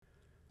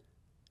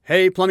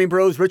Hey, Plumbing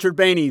Bros, Richard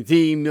Bainey,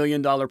 the $1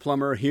 Million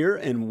Plumber here,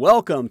 and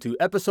welcome to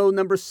episode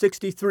number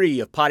 63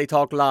 of Potty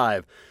Talk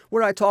Live,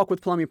 where I talk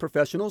with plumbing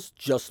professionals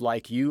just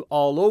like you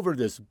all over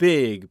this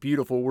big,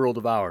 beautiful world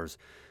of ours.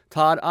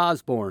 Todd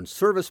Osborne,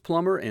 service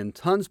plumber in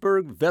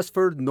Tønsberg,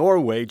 Vestford,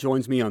 Norway,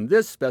 joins me on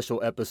this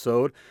special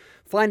episode.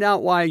 Find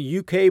out why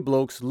UK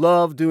blokes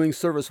love doing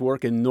service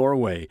work in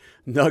Norway.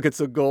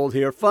 Nuggets of gold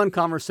here, fun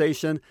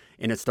conversation,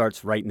 and it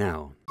starts right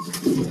now.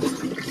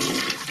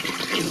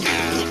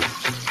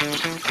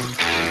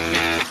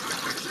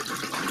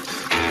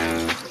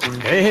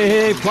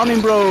 Hey, Plumbing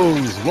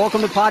Bros!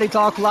 Welcome to Potty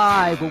Talk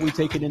Live, where we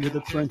take it into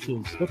the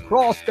trenches, the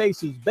crawl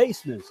spaces,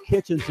 basements,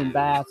 kitchens, and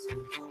baths,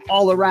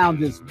 all around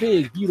this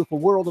big, beautiful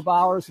world of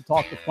ours to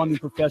talk to plumbing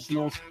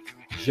professionals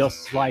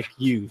just like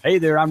you. Hey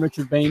there, I'm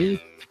Richard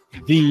Bainey,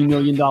 the $1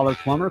 Million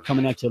Plumber,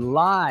 coming at you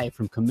live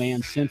from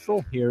Command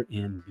Central here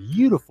in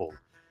beautiful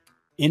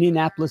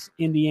Indianapolis,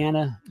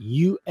 Indiana,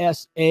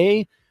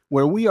 USA,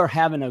 where we are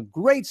having a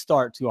great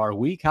start to our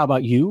week. How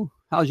about you?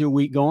 How's your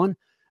week going?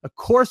 Of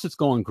course it's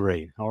going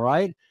great, all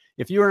right?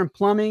 If you're in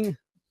plumbing,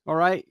 all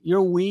right,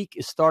 your week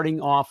is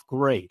starting off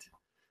great,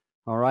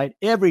 all right?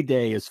 Every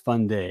day is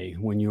fun day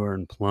when you're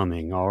in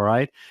plumbing, all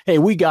right? Hey,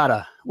 we got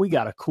a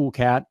cool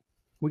cat.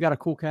 We got a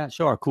cool cat?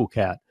 Show our cool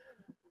cat.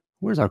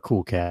 Where's our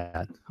cool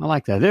cat? I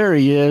like that. There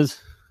he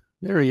is.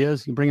 There he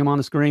is. You bring him on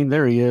the screen.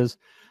 There he is.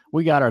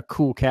 We got our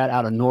cool cat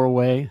out of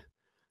Norway.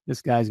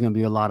 This guy's going to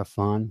be a lot of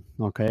fun,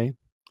 okay?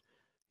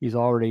 He's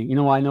already, you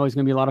know why I know he's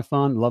going to be a lot of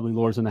fun? Lovely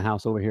Laura's in the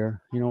house over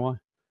here. You know why?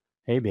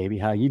 Hey, baby,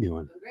 how you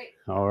doing? Great.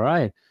 All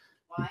right.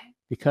 Why?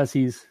 Because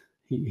he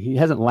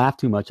hasn't laughed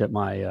too much at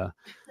my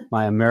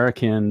my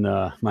American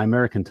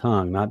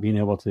tongue, not being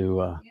able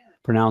to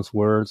pronounce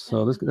words.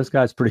 So this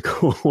guy's pretty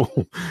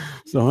cool.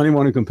 So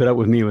anyone who can put up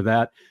with me with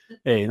that,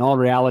 hey, in all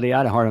reality, I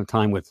had a hard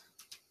time with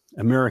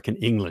American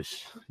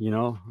English. You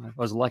know, I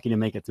was lucky to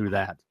make it through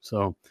that.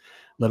 So,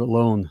 let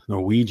alone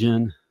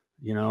Norwegian.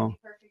 You know,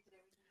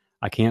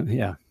 I can't.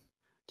 Yeah.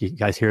 Do you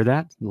guys hear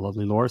that? The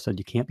lovely Laura said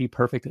you can't be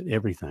perfect at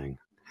everything.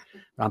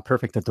 I'm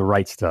perfect at the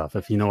right stuff,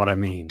 if you know what I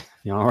mean.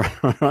 You know, all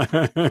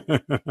right.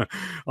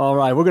 All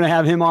right. We're going to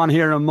have him on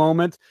here in a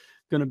moment.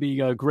 Going to be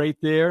great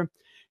there.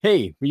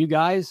 Hey, for you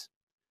guys,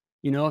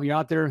 you know, if you're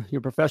out there, you're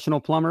professional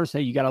plumbers,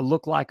 hey, you got to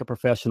look like a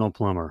professional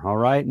plumber. All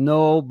right.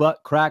 No butt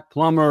crack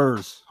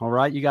plumbers. All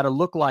right. You got to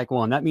look like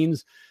one. That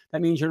means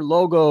your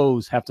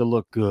logos have to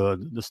look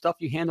good. The stuff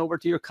you hand over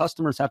to your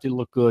customers have to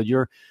look good.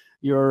 Your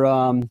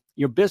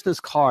business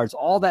cards,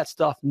 all that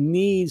stuff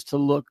needs to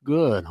look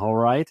good. All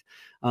right.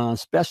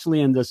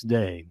 Especially in this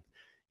day.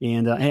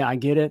 And hey, I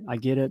get it.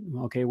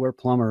 Okay, we're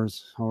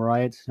plumbers. All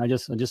right. I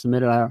just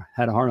admitted I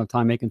had a hard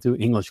time making through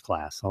English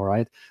class. All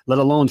right. Let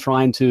alone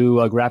trying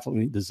to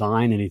graphically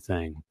design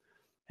anything.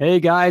 Hey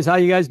guys, how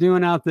you guys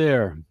doing out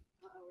there?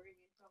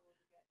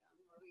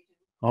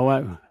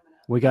 Oh,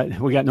 we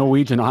got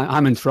Norwegian.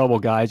 I'm in trouble,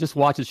 guys. Just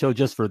watch the show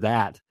just for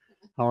that.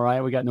 All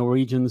right. We got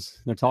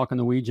Norwegians. They're talking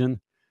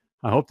Norwegian.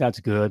 I hope that's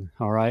good.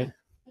 All right.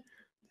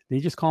 Did you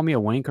just call me a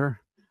wanker?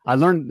 I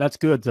learned that's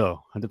good,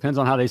 though. It depends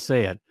on how they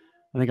say it.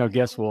 I think our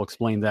guest will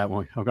explain that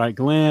one. All right,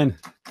 Glenn,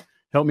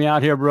 help me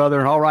out here,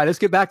 brother. All right, let's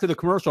get back to the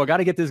commercial. I got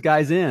to get these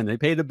guys in. They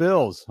pay the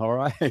bills. All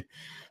right.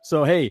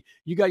 So, hey,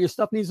 you got your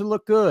stuff needs to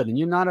look good, and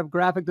you're not a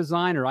graphic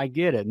designer. I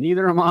get it.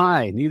 Neither am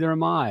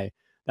I.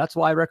 That's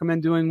why I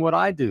recommend doing what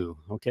I do,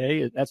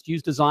 okay? That's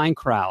use Design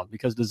Crowd,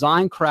 because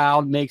Design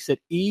Crowd makes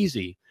it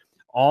easy.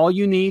 All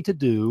you need to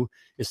do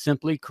is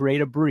simply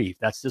create a brief.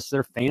 That's just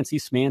their fancy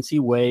smancy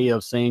way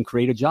of saying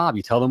create a job.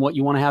 You tell them what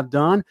you want to have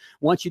done.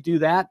 Once you do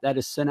that, that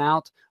is sent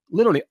out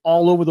literally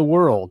all over the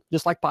world,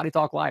 just like Potty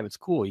Talk Live. It's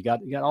cool. You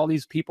got all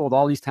these people with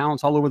all these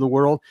talents all over the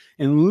world,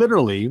 and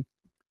literally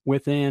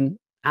within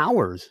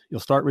hours,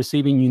 you'll start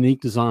receiving unique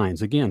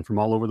designs, again, from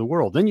all over the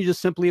world. Then you just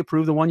simply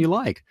approve the one you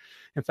like.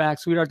 In fact,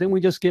 sweetheart, didn't we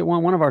just get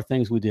one of our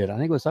things we did? I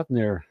think it was up in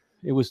there.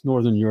 It was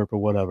Northern Europe or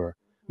whatever.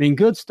 I mean,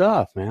 good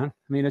stuff, man.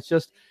 I mean, it's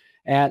just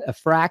at a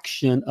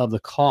fraction of the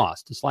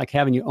cost. It's like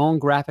having your own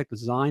graphic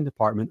design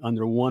department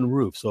under one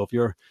roof. So if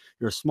you're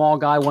a small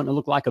guy wanting to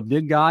look like a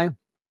big guy,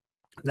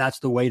 that's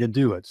the way to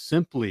do it.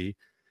 Simply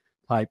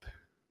type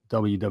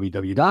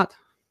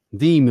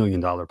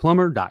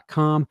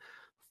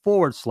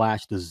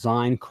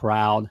www.themilliondollarplumber.com/design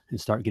crowd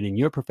and start getting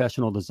your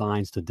professional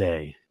designs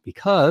today.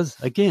 Because,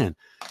 again,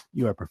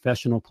 you're a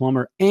professional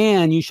plumber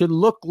and you should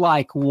look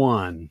like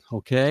one,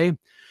 okay?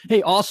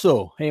 Hey,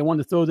 also, I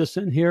wanted to throw this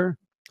in here.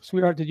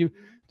 Sweetheart, did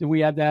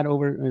we add that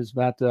over? Is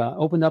that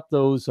opened up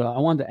those? I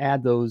wanted to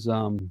add those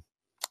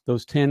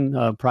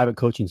 10 private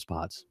coaching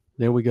spots.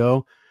 There we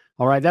go.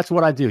 All right, that's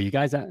what I do. You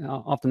guys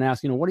often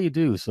ask, what do you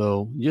do?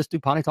 So you just do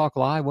Potty Talk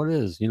Live? What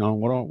is?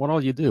 What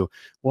all you do?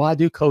 Well, I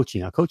do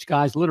coaching. I coach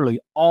guys literally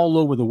all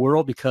over the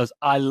world because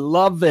I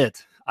love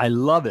it.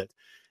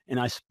 And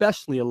I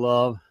especially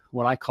love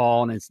what I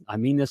call, and I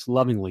mean this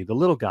lovingly, the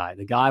little guy,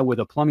 the guy with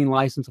a plumbing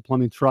license, a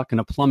plumbing truck, and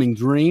a plumbing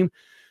dream,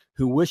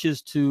 who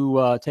wishes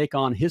to take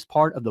on his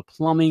part of the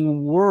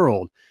plumbing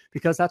world,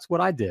 because that's what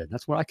I did.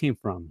 That's where I came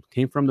from.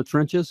 Came from the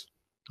trenches.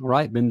 All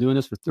right. Been doing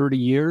this for 30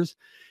 years.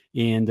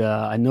 and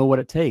I know what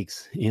it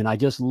takes. And I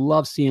just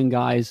love seeing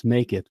guys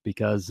make it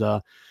because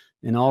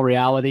in all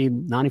reality,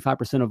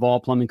 95% of all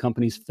plumbing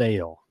companies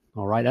fail.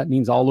 All right. That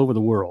means all over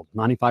the world.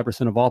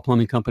 95% of all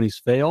plumbing companies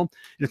fail. And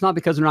it's not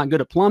because they're not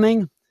good at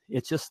plumbing.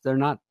 It's just they're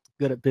not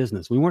good at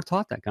business. We weren't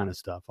taught that kind of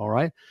stuff. All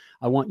right.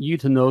 I want you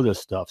to know this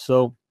stuff.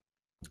 So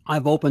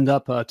I've opened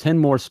up 10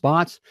 more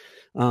spots.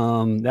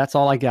 That's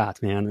all I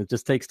got, man. It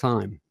just takes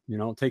time.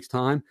 It takes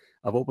time.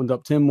 I've opened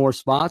up 10 more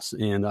spots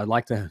and I'd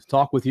like to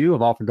talk with you.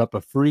 I've offered up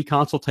a free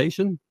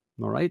consultation.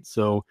 All right.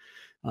 So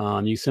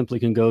you simply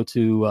can go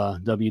to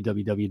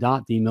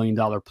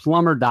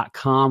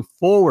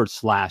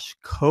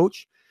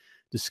www.themilliondollarplumber.com/coach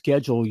to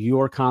schedule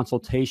your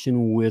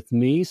consultation with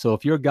me. So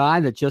if you're a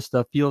guy that just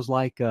feels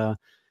like you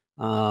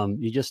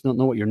just don't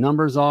know what your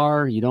numbers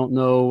are, you don't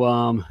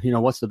know,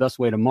 what's the best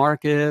way to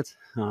market,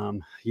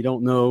 you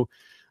don't know,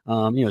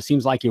 it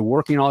seems like you're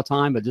working all the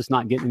time, but just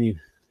not getting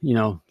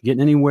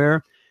getting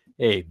anywhere.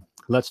 Hey,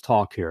 let's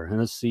talk here and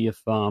let's see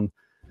if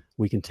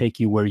we can take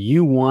you where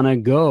you want to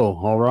go.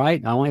 All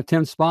right. I only have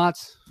 10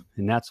 spots,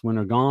 and that's when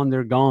they're gone,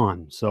 they're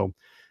gone. So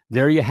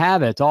there you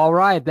have it. All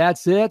right.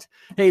 That's it.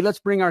 Hey, let's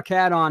bring our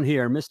cat on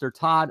here, Mr.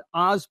 Todd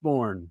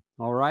Osborne.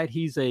 All right.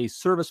 He's a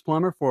service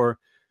plumber for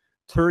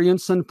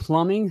Turianson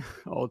Plumbing.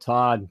 Oh,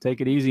 Todd, take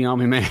it easy on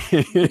me, man.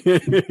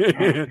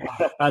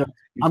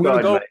 I'm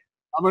going to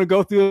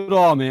go through it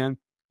all, man.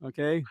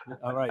 Okay.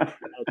 All right.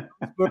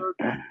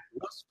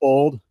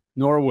 Westfold,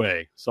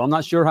 Norway. So I'm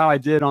not sure how I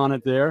did on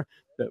it there.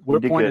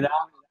 We're pointed out.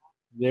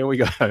 There we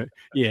go.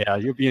 Yeah,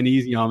 you're being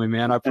easy on me,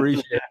 man. I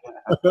appreciate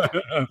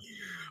it.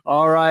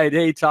 All right.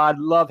 Hey, Todd,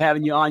 love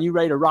having you on. You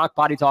ready to rock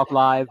Body Talk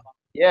Live?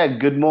 Yeah,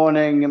 good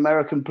morning,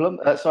 American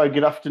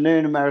good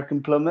afternoon,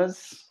 American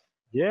plumbers.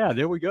 Yeah,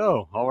 there we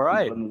go. All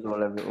right.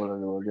 All over the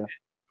world, yeah.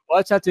 Well,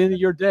 it's at the end of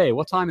your day.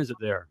 What time is it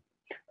there?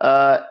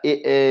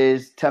 It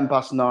is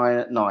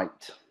 9:10 at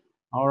night.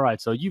 All right.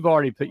 So you've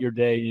already put your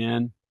day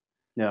in.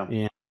 Yeah.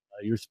 And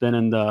you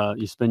spend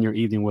your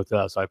evening with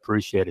us. I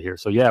appreciate it here.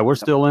 So yeah, we're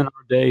still in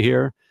our day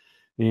here,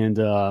 and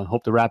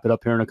hope to wrap it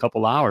up here in a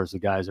couple hours. The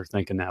guys are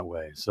thinking that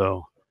way.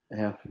 So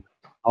yeah.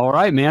 All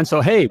right, man.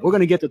 So hey, we're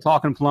going to get to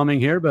talking plumbing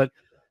here, but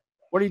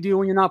what do you do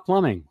when you're not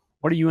plumbing?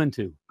 What are you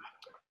into?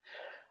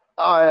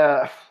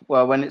 Well,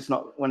 when it's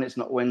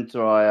not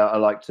winter, I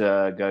like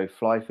to go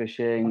fly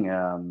fishing.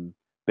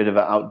 Bit of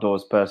an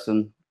outdoors person.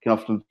 You can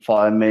often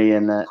find me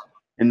in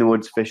the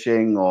woods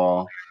fishing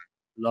or.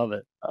 Love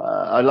it.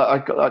 I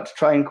like to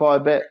train quite a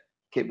bit,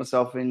 keep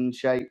myself in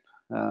shape.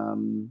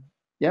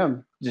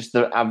 Just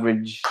the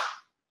average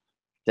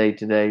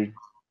day-to-day,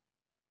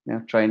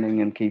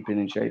 training and keeping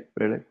in shape,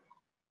 really.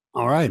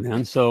 All right,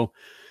 man. So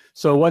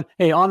what?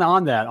 Hey, on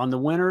the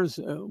winters,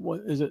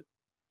 what is it?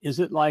 Is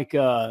it like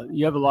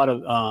you have a lot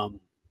of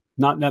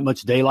not that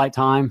much daylight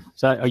time?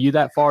 Are you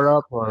that far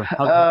up or?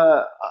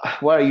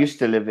 Where I used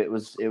to live, it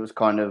was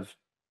kind of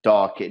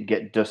dark. It'd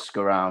get dusk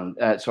around.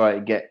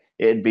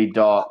 It'd be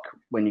dark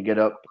when you get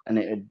up, and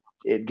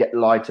it'd get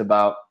light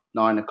about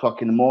 9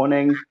 o'clock in the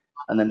morning,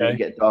 and then it'd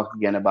get dark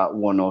again about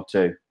 1 or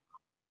 2.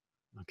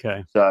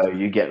 Okay. So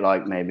you get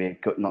like maybe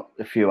not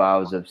a few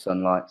hours of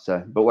sunlight.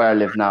 So, but where I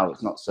live now,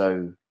 it's not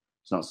so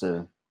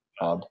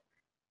hard.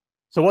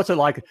 So what's it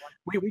like?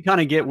 We kind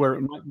of get where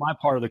my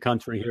part of the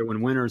country here,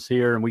 when winter's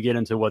here and we get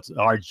into what's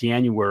our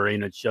January,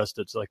 and it's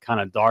like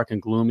kind of dark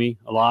and gloomy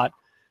a lot.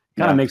 It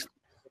kind of makes it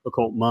a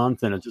difficult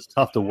month, and it's just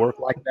tough to work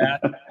like that.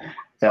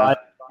 Yeah.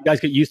 You guys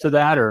get used to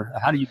that, or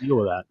how do you deal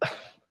with that?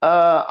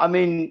 I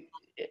mean,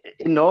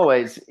 in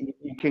Norway,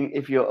 you can,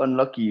 if you're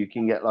unlucky, you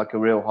can get like a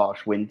real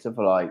harsh winter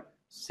for like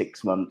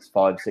 6 months,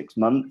 5-6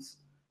 months.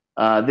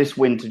 This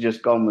winter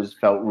just gone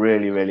felt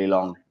really, really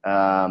long.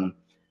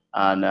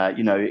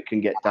 It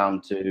can get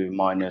down to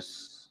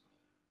minus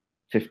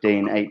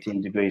 15,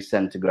 18 degrees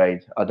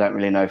centigrade. I don't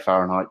really know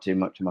Fahrenheit too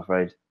much, I'm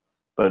afraid.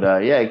 But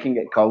it can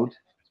get cold.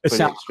 It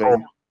sounds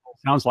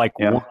like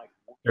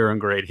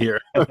Fahrenheit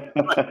here.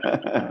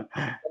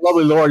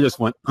 Lovely Laura just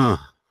went,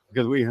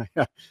 because we're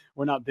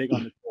not big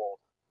on the cold.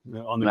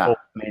 Cold. Me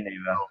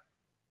neither.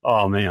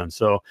 Oh man.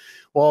 So,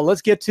 well,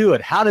 let's get to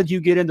it. How did you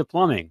get into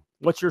plumbing?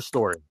 What's your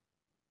story?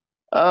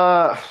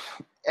 I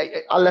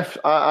left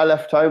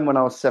home when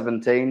I was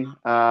 17,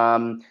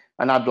 and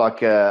had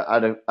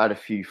a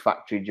few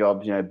factory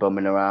jobs,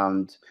 bumming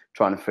around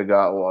trying to figure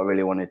out what I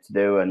really wanted to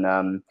do.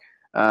 And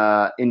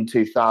in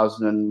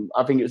 2000,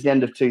 I think it was the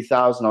end of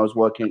 2000, I was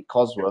working at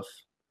Cosworth,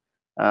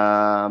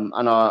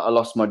 and I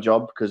lost my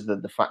job because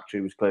the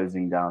factory was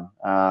closing down.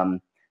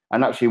 And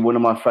actually, one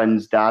of my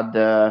friends' dad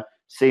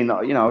seen that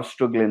I was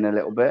struggling a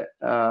little bit,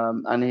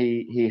 and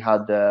he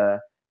had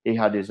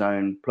his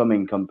own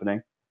plumbing company.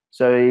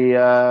 So he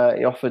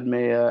offered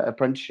me an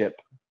apprenticeship,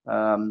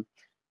 and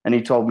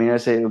he told me,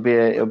 it'll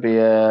be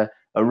a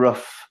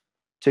rough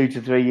 2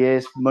 to 3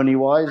 years money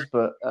wise,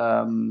 but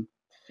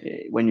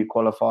when you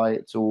qualify,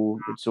 it's all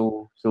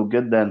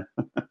good then,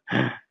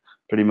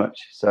 pretty much.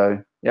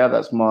 So yeah,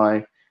 that's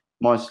my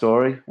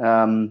story.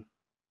 When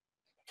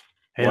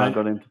I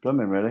got into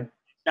plumbing, really.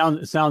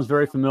 Sounds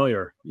very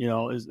familiar.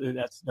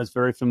 That's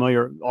very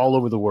familiar all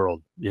over the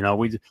world.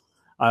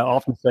 I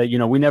often say,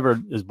 we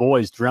never, as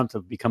boys, dreamt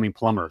of becoming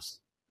plumbers.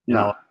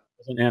 No. It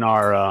wasn't in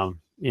our,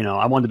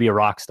 I wanted to be a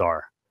rock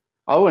star.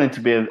 I wanted to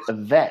be a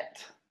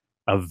vet.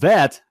 A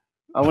vet?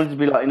 I wanted to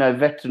be like,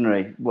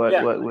 veterinary work,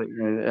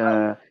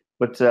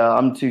 but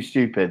I'm too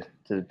stupid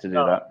to do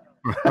that.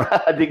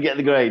 I didn't get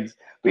the grades.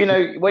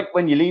 But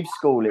when you leave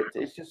school,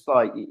 it's just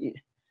like,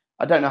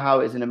 I don't know how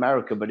it is in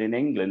America, but in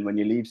England, when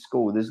you leave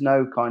school, there's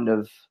no kind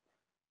of,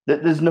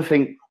 there's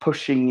nothing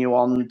pushing you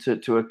on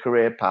to a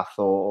career path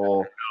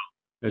or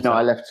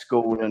I left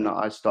school and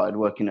I started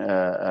working at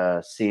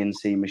a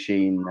CNC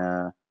machine,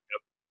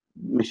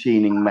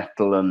 machining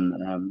metal,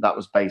 and that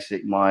was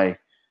basic my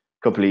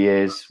couple of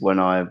years when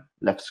I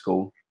left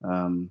school.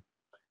 And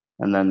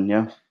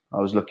then, I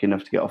was lucky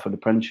enough to get offered an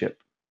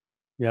apprenticeship.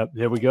 Yeah,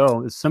 there we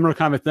go. It's a similar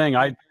kind of thing.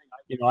 I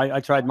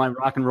tried my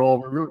rock and roll.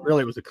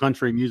 Really, it was a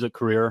country music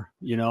career,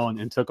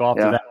 and took off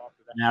to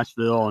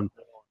Nashville and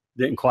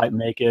didn't quite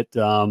make it.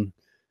 And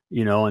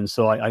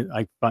so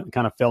I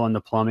kind of fell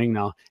into plumbing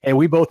now. Hey,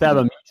 we both have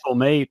a mutual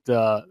mate,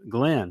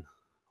 Glenn.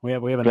 We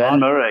have Glenn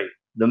Murray,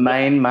 the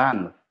main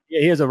man.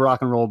 Yeah, he has a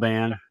rock and roll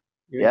band.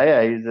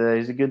 Yeah,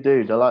 he's a good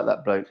dude. I like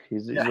that bloke.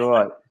 He's all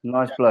right.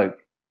 Nice bloke.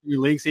 He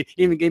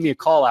even gave me a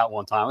call out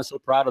one time. I was so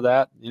proud of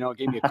that.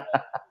 Gave me a call.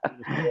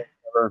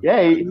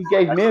 Yeah, he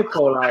gave me a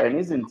call out in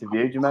his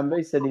interview. Do you remember?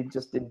 He said he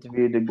just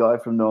interviewed a guy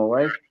from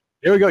Norway.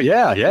 Here we go.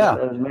 Yeah.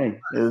 It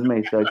was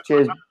me. So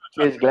cheers,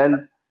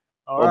 Glenn.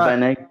 All right.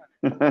 Benny.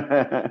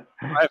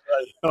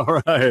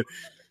 All right.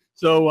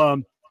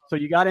 So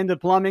you got into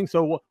plumbing.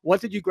 So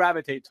what did you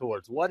gravitate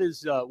towards? What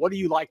do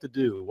you like to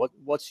do?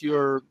 What's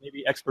your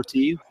maybe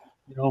expertise?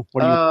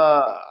 When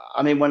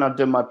I'd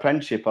done my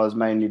apprenticeship, I was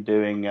mainly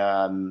doing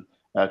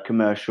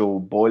commercial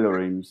boiler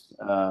rooms,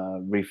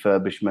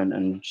 refurbishment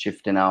and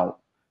shifting out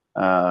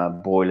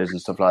boilers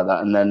and stuff like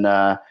that. And then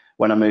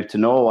when I moved to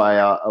Norway,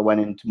 I went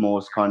into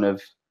more kind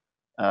of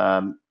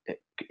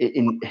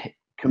in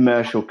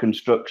commercial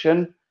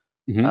construction.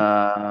 Mm-hmm.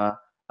 I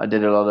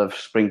did a lot of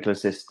sprinkler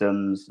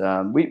systems.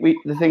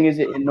 The thing is,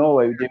 in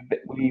Norway,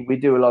 we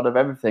do a lot of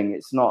everything.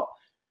 It's not.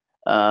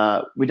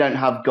 We don't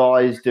have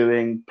guys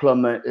doing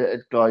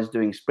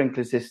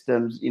sprinkler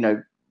systems.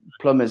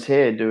 Plumbers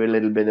here do a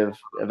little bit of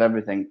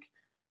everything.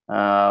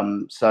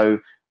 So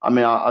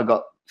I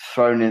got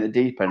thrown in the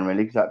deep end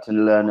really because I had to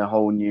learn a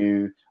whole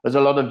new. There's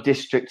a lot of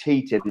district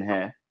heating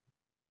here.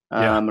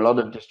 A lot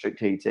of district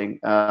heating,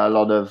 a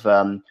lot of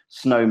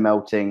snow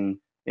melting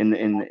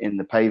in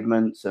the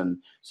pavements, and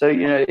so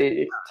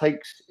I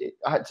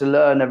had to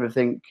learn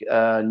everything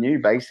new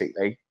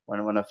basically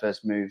when I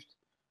first moved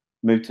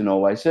to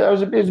Norway. So it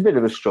was a bit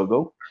of a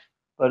struggle,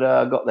 but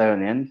I got there in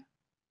the end.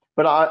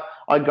 But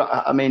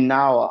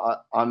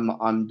now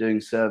I'm doing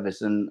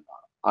service and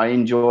I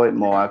enjoy it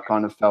more. I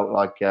kind of felt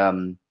like I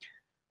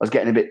was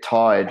getting a bit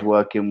tired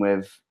working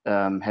with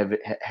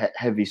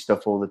heavy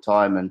stuff all the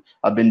time, and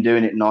I've been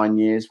doing it 9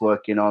 years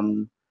working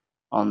on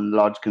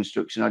large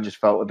construction. I just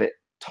felt a bit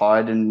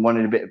tired and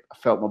I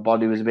felt my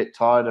body was a bit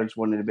tired. I just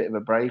wanted a bit of a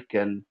break,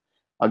 and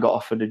I got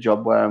offered a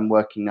job where I'm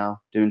working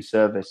now doing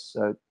service,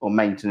 or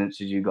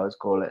maintenance as you guys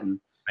call it, and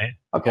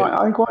I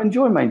quite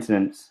enjoy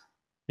maintenance.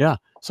 Yeah.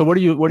 So what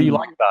do you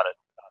like about it?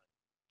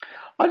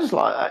 I just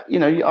like,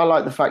 I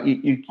like the fact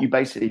you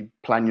basically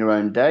plan your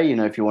own day.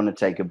 If you want to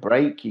take a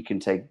break, you can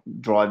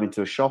drive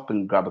into a shop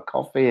and grab a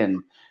coffee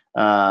and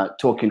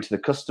talking to the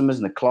customers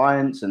and the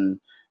clients. And,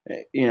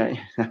 it's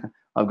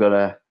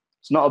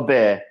not a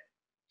beer,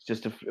 it's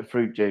just a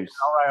fruit juice.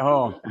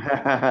 All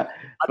right,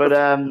 But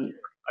I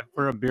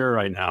prefer a beer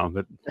right now,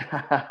 but.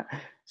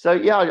 So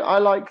yeah, I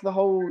like the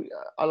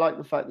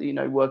fact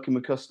that working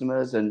with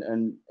customers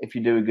and if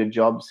you do a good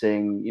job,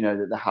 seeing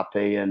that they're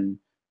happy and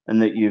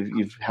that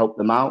you've helped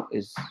them out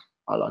is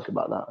I like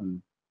about that,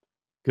 and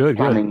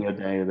planning your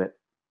day a bit.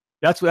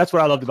 That's what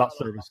I loved about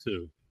service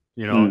too.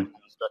 We've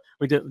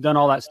done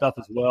all that stuff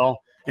as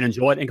well and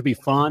enjoy it. It can be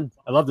fun.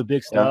 I love the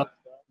big stuff.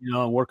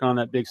 Working on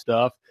that big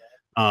stuff.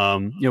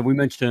 We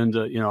mentioned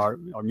our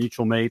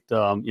mutual mate,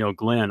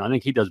 Glenn. I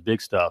think he does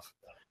big stuff.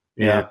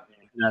 Yeah.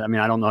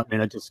 I don't know.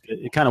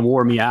 It kind of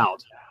wore me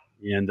out,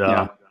 and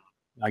I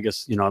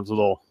guess I was a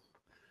little.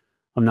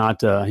 I'm not.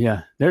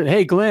 There.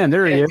 Hey, Glenn,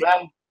 there he is.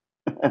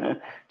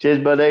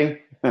 Cheers,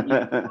 buddy.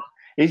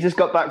 He's just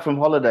got back from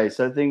holiday,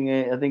 so I think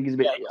he's a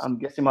bit. I'm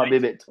guessing he might be a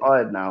bit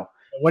tired now.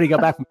 What, he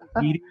got back from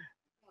meeting?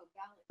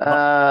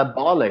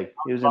 Bali.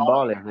 He was in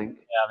Bali, I think.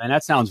 Yeah, man,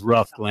 that sounds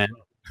rough, Glenn.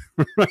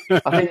 I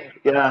think.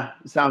 Yeah,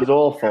 it sounds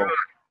awful.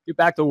 Get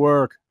back to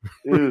work.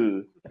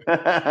 Ooh.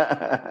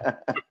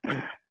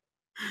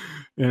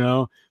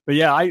 But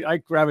yeah, I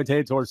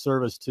gravitated towards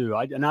service too.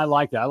 I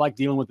like that. I like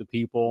dealing with the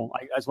people.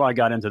 That's why I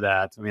got into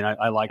that.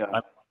 I like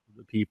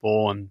the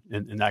people and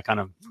that kind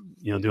of,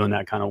 doing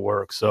that kind of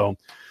work. So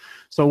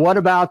what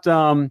about,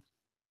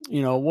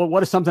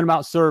 what is something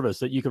about service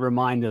that you could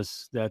remind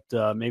us that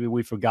maybe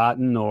we've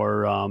forgotten,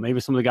 or maybe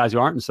some of the guys who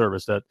aren't in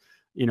service that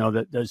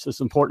that's just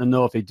important to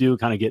know if they do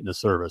kind of get into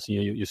service.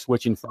 You're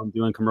switching from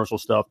doing commercial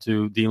stuff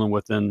to dealing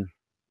within,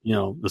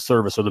 the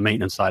service or the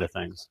maintenance side of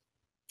things.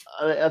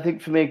 I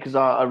think for me, because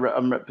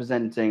I'm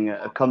representing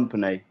a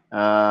company.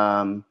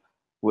 The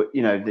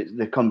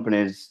company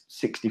is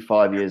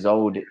 65 years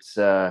old. It's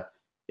the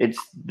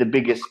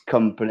biggest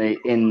company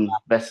in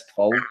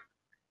Vestfold.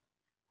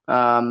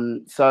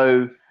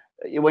 So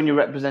when you're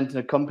representing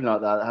a company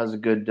like that has a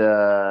good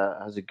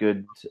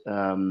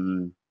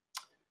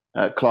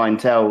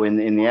clientele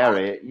in the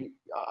area,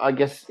 I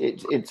guess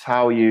it's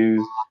how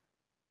you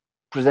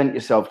present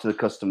yourself to the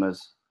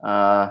customers,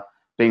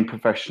 being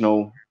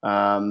professional,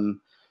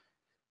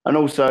 and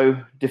also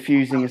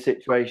diffusing a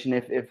situation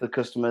if the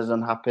customer's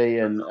unhappy,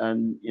 and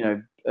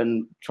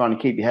trying to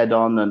keep your head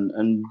on,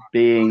 and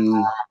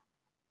being,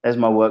 as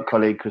my work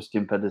colleague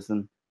Christian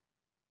Pedersen,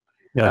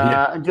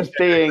 Yeah. and just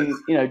being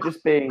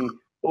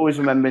always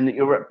remembering that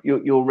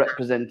you're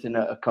representing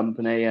a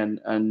company, and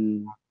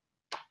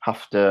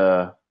have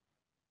to,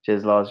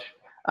 cheers Lars,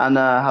 and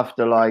have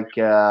to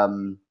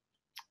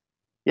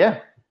yeah,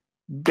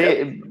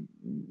 be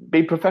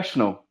be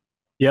professional.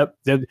 Yep.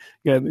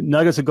 Yeah,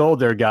 nuggets of gold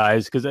there,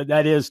 guys, because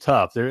that is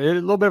tough. There is a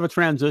little bit of a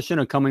transition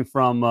of coming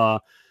from,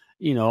 off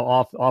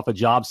a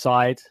job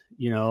site,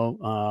 is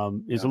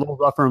a little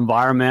rougher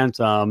environment.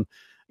 Not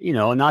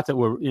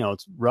that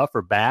it's rough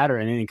or bad or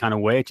in any kind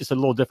of way. It's just a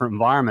little different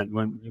environment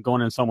when you're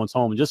going in someone's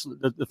home. Just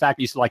the fact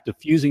that you like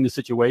diffusing the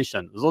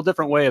situation. There's a little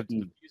different way of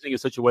diffusing a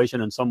situation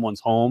in someone's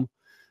home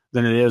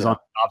than it is on a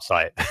job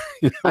site.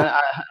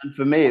 And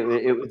for me,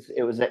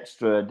 it was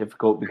extra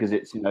difficult because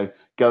it's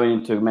going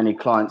into many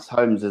clients'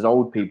 homes as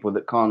old people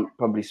that can't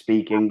probably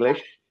speak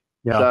English.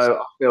 Yeah. So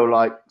I feel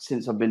like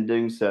since I've been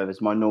doing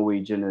service, my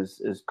Norwegian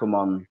has come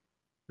on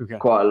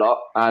quite a lot,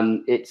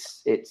 and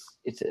it's a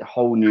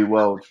whole new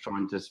world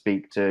trying to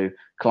speak to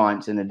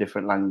clients in a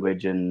different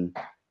language, and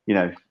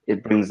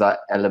it brings that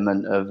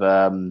element of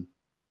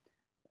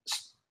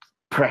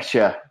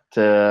pressure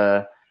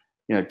to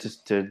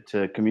just to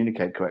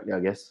communicate correctly, I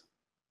guess.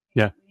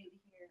 Yeah.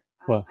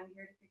 Well, I'm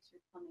here to fix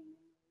your plumbing.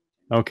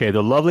 Okay,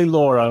 the lovely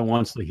Laura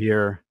wants to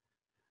hear,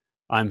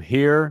 "I'm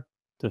here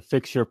to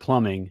fix your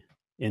plumbing"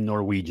 in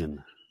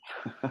Norwegian.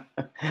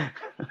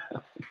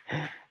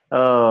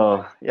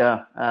 Oh,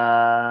 yeah.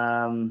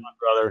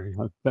 Brother,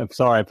 I'm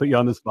sorry, I put you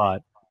on the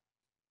spot.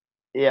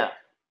 Yeah.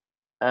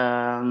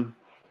 Yeah.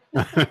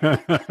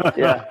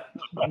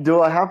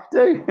 Do I have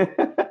to?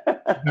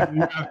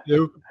 You have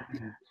to.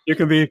 You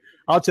can be.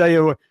 I'll tell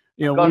you.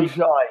 Gone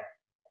shy.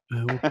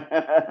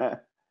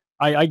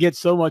 I get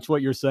so much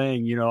what you're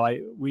saying.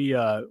 We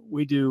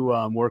do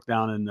work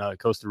down in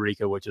Costa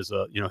Rica, which is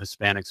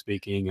Hispanic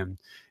speaking,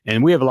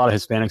 and we have a lot of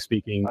Hispanic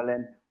speaking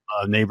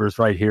neighbors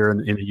right here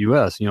in the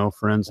U.S.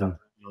 Friends and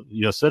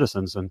U.S.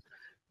 citizens, and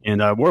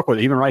I work with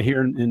even right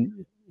here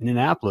in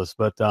Indianapolis.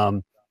 But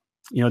down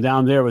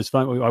there it was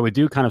fun. I would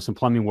do kind of some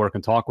plumbing work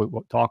and talk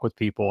with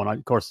people, and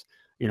of course.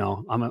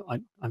 I'm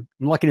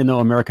lucky to know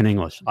American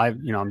English.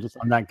 I'm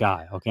that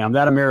guy. Okay, I'm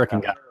that American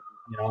guy.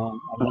 I'm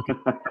looking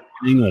at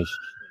English,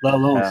 let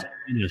alone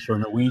Spanish or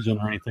Norwegian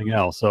or anything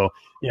else. So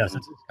yes,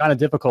 it's kind of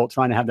difficult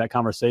trying to have that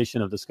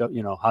conversation of discuss,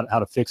 how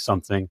to fix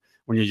something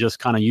when you're just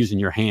kind of using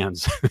your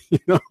hands.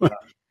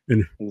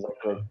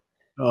 Exactly.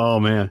 Oh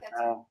man.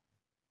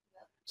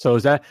 So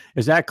is that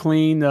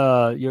clean?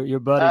 Your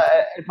buddy.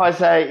 If I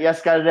say jag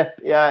ska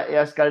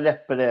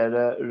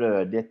reparera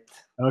röret.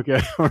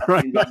 Okay,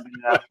 right.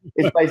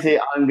 It's basically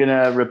I'm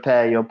gonna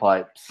repair your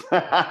pipes.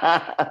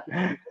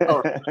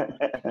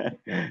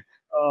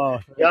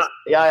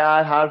 Jag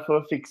är här för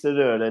att fixa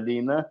rören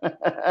dina.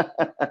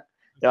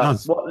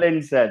 What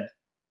Lynn said.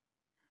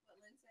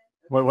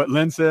 What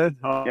Lynn said?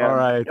 All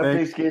right.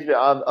 Excuse me.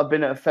 I've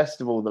been at a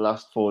festival the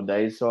last 4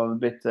 days, so I'm a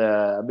bit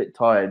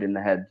tired in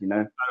the head,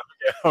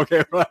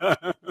 Okay.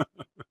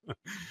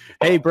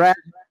 Hey, Brad.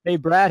 Hey,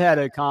 Brad had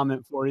a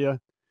comment for you.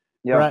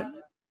 Yeah. Brad,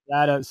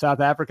 South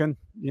African,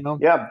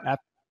 Yeah.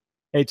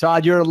 Hey,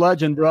 Todd, you're a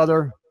legend,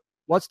 brother.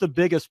 What's the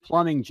biggest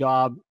plumbing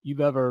job you've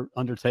ever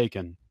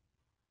undertaken?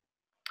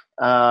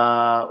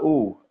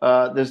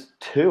 There's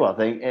two, I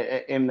think,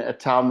 in a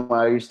town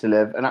where I used to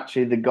live. And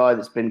actually, the guy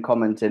that's been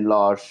commenting,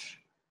 Lars,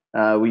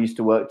 we used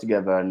to work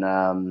together,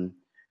 and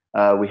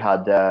we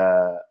had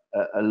a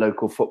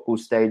local football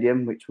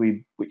stadium, which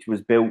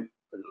was built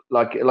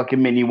like a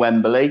mini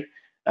Wembley,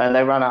 and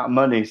they ran out of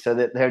money, so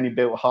that they only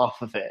built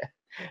half of it.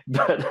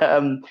 But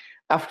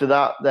after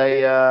that,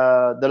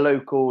 the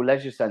local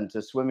leisure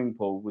centre swimming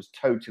pool was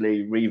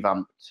totally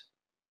revamped.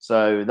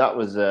 So that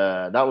was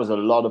a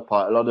lot of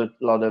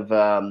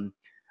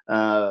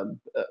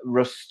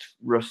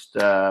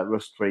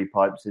rust-free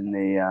pipes in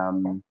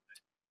the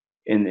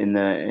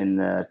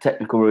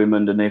technical room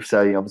underneath.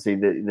 So obviously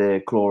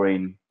the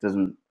chlorine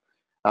doesn't.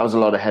 That was a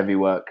lot of heavy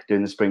work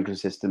doing the sprinkler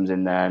systems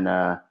in there, and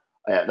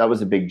that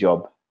was a big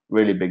job,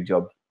 really big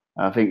job.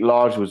 I think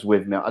Lars was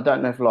with me. I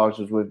don't know if Lars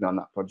was with me on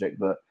that project,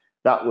 but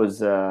that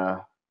was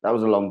a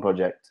long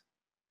project.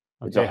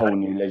 It's a whole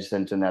new leisure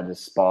centre, and they had a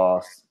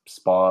spa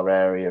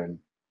area, and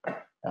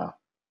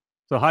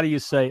So how do you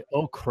say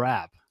 "oh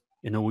crap"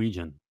 in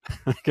Norwegian?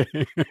 Okay,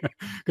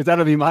 because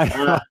that'll be my.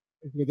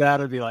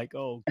 That'll be like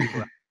 "oh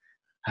crap."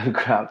 Oh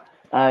crap!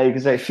 You can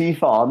say "fy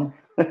faen."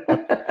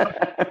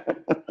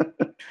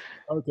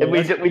 Okay,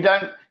 we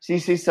don't. So you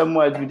see some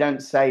words we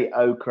don't say.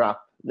 Oh crap!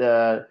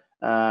 The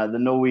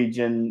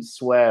Norwegian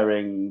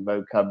swearing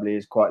vocabulary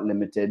is quite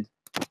limited,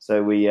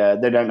 so we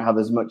they don't have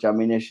as much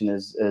ammunition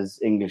as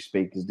English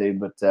speakers do.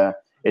 But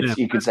it's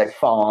you could say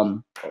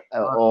farm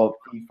or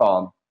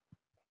farm.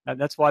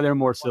 That's why they're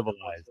more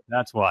civilized.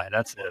 That's why.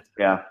 That's it.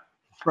 Yeah.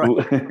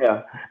 Right.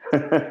 Yeah.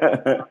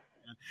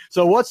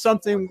 So what's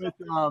something with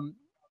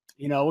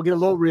we'll get a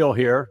little real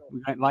here.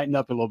 We might lighten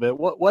up a little bit.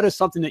 What is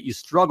something that you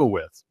struggle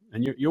with?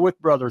 And you're with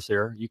brothers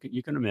here. You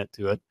can admit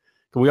to it.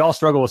 We all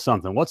struggle with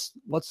something. What's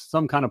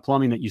some kind of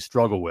plumbing that you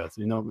struggle with?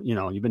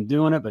 You've been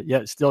doing it, but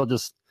yet still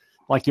just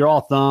like you're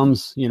all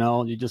thumbs.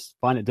 You just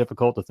find it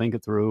difficult to think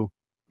it through.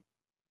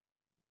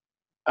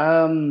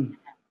 That's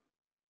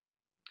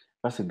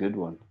a good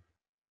one.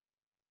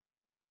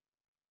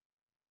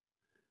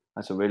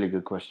 That's a really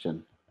good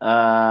question.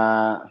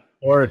 The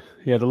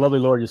lovely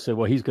Lord just said,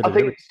 well, he's good. I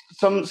think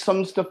some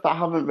stuff that I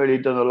haven't really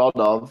done a lot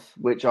of,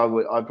 which I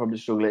probably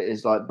struggle at,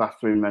 is like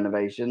bathroom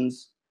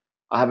renovations.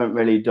 I haven't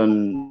really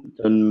done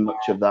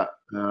much of that,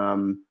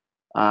 and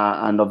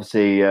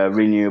obviously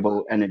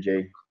renewable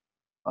energy,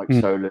 like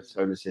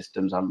solar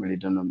systems. I haven't really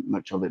done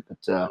much of it,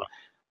 but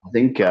I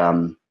think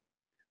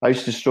I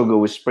used to struggle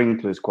with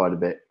sprinklers quite a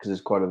bit because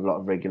there's quite a lot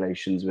of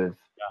regulations with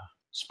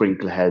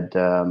sprinkler head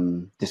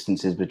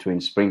distances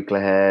between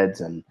sprinkler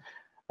heads, and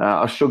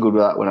I struggled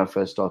with that when I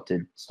first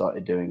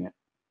started doing it.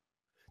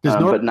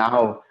 But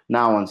now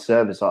on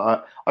service,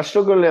 I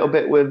struggle a little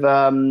bit with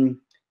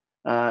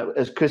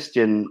as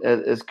Christian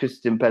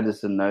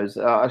Pedersen knows.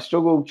 I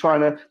struggle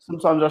trying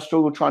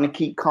to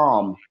keep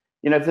calm.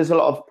 If there's a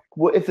lot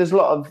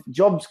of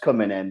jobs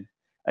coming in,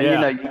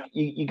 and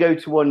you go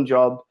to one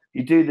job,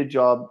 you do the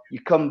job, you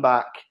come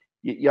back,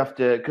 you have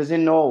to, because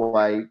in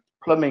Norway,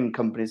 plumbing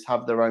companies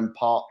have their own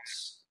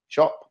parts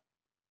shop.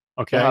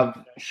 Okay. They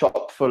have a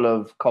shop full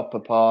of copper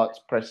parts,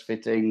 press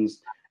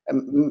fittings,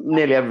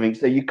 nearly everything.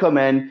 So you come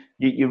in,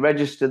 you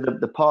register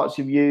the parts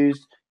you've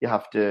used. You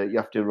have to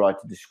write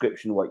a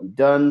description of what you've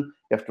done.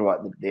 You have to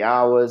write the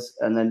hours,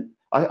 and then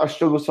I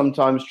struggle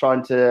sometimes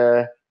trying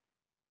to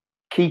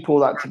keep all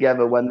that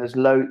together when there's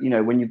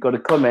when you've got to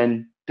come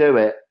in, do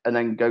it, and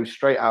then go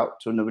straight out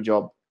to another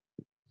job.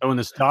 Oh, when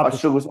the stop, I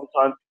struggle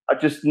sometimes. I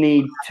just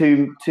need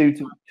 2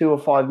 or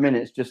 5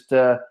 minutes just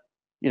to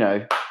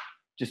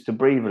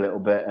breathe a little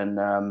bit and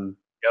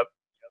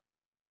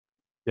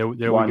there wind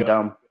we go.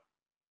 Down.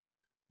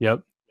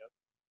 Yep.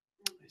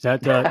 Is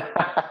that?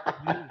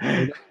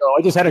 I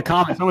just had a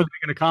comment. Someone's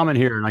making a comment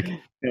here,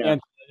 and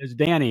it's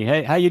Danny.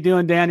 Hey, how you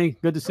doing, Danny?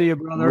 Good to see you,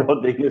 brother.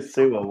 Rodding a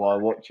sewer while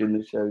watching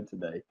the show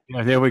today.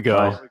 Yeah, there we go.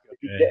 Nice.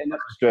 Okay. Getting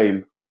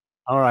upstream.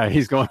 All right,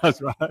 he's going.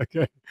 That's right.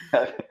 Okay.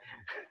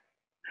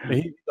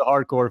 He's a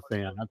hardcore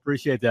fan. I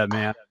appreciate that,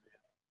 man.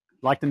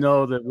 I'd like to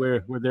know that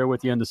we're there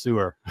with you in the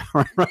sewer.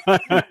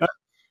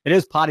 It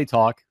is potty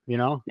talk,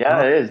 Yeah,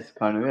 it is it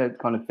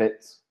kind of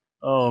fits.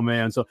 Oh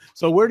man, so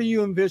where do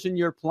you envision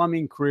your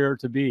plumbing career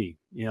to be?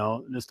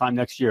 This time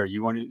next year,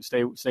 you want to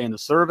stay in the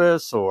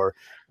service, or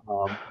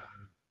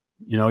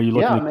you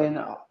looking?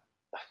 Yeah,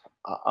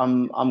 I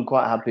mean, I'm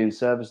quite happy in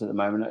service at the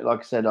moment. Like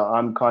I said,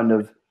 I'm kind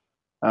of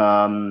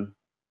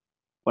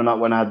when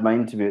I had my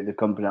interview at the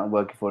company I'm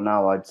working for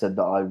now, I'd said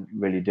that I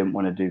really didn't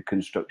want to do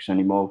construction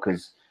anymore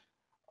because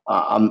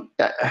I'm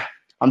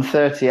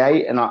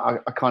 38 and I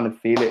kind of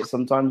feel it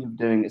sometimes of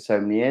doing it so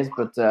many years,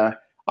 but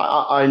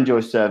I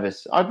enjoy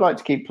service. I'd like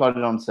to keep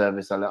plodding on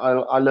service. I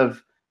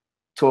love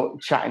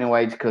chatting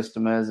away to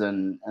customers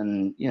and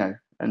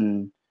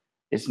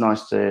it's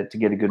nice to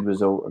get a good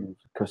result and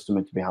the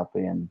customer to be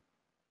happy, and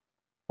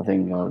I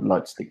think I'd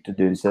like to stick to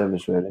doing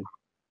service really.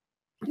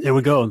 There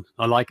we go.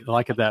 I like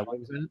it that way.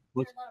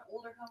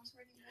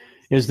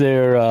 Is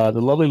there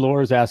the lovely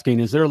Laura's asking,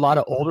 is there a lot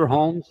of older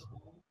homes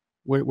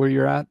where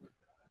you're at?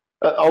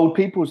 Old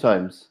people's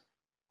homes.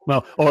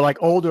 Well, or like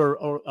older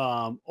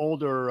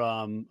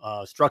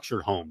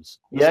structured homes.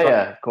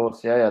 Yeah, of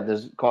course. Yeah.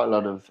 There's quite a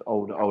lot of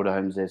older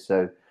homes there.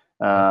 So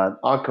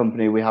our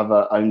company, we have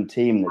our own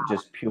team that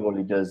just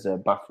purely does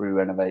bathroom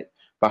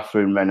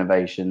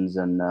renovations,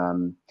 and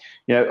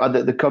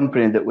the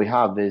company that we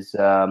have is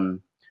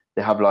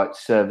they have like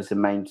service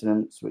and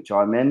maintenance, which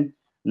I'm in,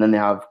 and then they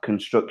have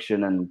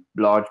construction and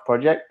large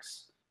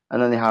projects,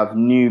 and then they have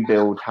new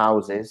build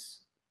houses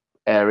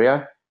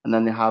area, and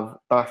then they have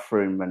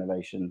bathroom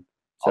renovation.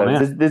 So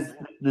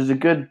there's a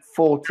good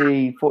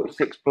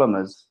 46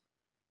 plumbers.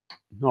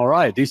 All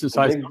right, decent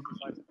size.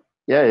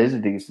 Yeah, it is a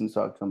decent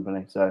sized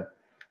company. So,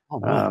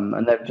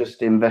 and they've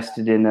just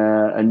invested in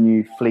a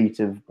new fleet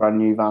of brand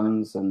new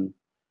vans, and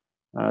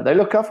they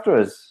look after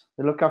us.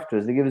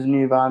 They give us a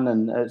new van,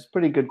 and it's a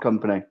pretty good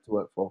company to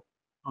work for.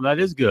 Oh, that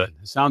is good.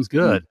 It sounds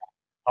good.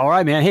 All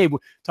right, man. Hey,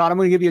 Todd, I'm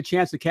going to give you a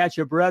chance to catch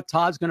your breath.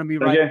 Todd's going to be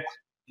right. And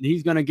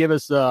he's going to give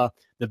us the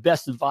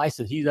best advice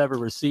that he's ever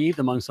received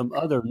among some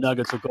other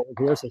nuggets of gold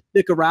here. So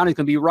stick around. He's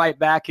going to be right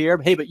back here.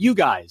 Hey, but you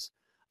guys,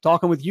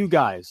 talking with you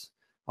guys.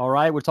 All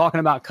right. We're talking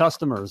about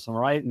customers. All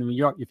right. And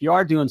if you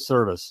are doing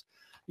service,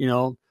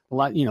 the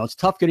it's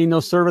tough getting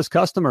those service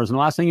customers. And the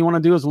last thing you want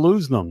to do is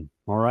lose them.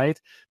 All right.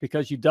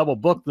 Because you double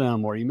book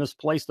them or you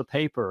misplace the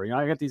paper.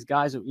 I got these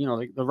guys that,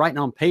 they're writing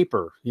on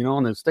paper,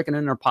 and they're sticking it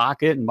in their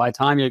pocket. And by the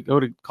time you go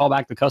to call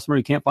back the customer,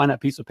 you can't find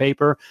that piece of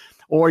paper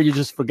or you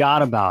just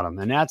forgot about them.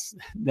 And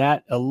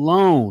that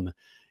alone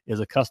is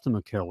a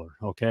customer killer.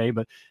 Okay.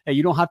 But hey,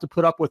 you don't have to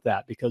put up with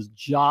that because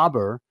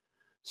Jobber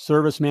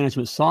service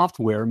management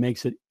software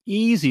makes it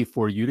easy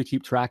for you to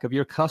keep track of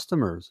your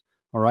customers.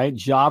 All right.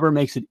 Jobber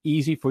makes it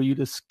easy for you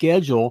to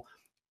schedule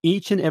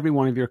each and every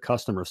one of your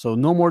customers. So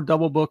no more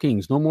double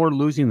bookings, no more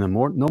losing them,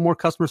 no more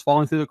customers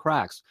falling through the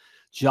cracks.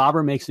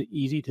 Jobber makes it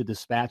easy to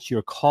dispatch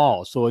your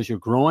calls. So as you're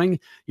growing,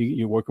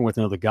 you're working with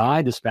another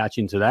guy,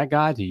 dispatching to that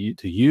guy,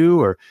 to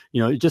you, or,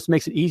 it just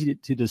makes it easy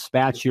to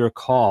dispatch your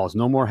calls.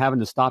 No more having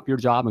to stop your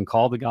job and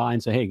call the guy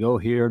and say, hey, go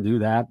here, do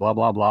that, blah,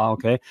 blah, blah.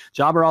 Okay.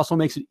 Jobber also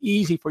makes it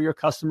easy for your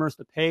customers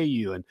to pay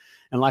you. And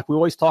like we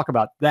always talk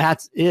about,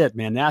 that's it,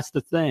 man. That's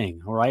the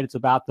thing. All right. It's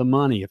about the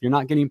money. If you're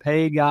not getting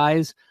paid,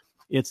 guys,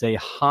 it's a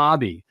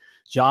hobby.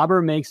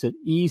 Jobber makes it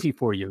easy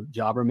for you.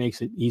 Jobber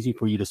makes it easy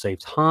for you to save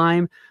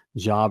time.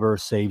 Jobber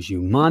saves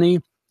you money,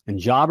 and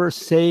Jobber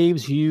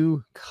saves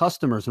you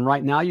customers. And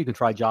right now you can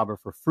try Jobber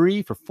for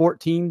free for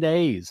 14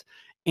 days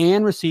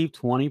and receive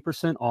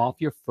 20% off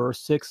your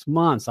first 6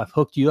 months. I've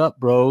hooked you up,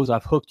 bros.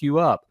 I've hooked you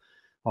up.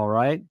 All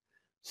right.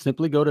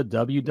 Simply go to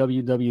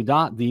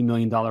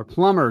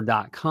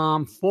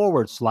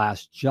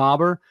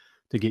www.themilliondollarplumber.com/Jobber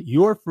to get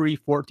your free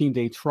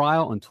 14-day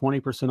trial and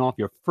 20% off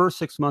your first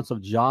 6 months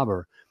of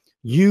Jobber.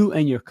 You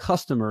and your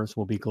customers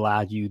will be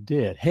glad you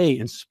did. Hey,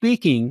 and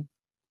speaking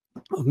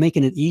of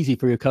making it easy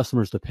for your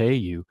customers to pay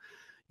you,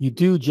 you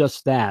do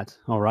just that,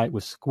 all right,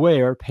 with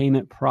Square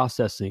Payment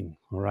Processing,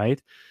 all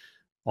right?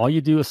 All you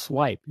do is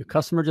swipe. Your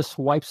customer just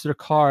swipes their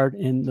card,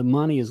 and the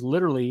money is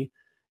literally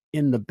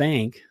in the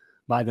bank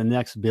by the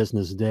next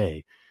business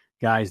day.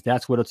 Guys,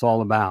 that's what it's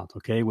all about,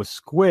 okay? With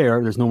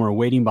Square, there's no more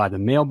waiting by the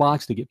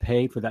mailbox to get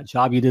paid for that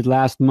job you did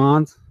last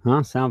month.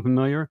 Huh? Sound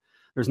familiar?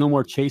 There's no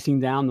more chasing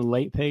down the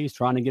late pays,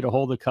 trying to get a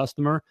hold of the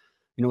customer.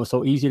 It's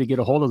so easy to get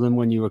a hold of them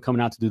when you were coming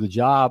out to do the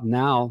job.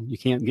 Now you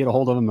can't get a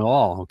hold of them at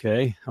all,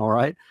 okay? All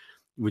right?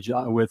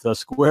 With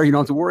Square, you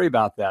don't have to worry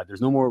about that.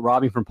 There's no more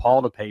robbing from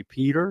Paul to pay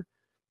Peter,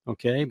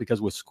 okay? Because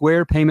with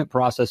Square Payment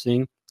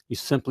Processing, you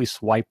simply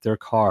swipe their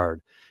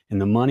card, and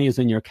the money is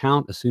in your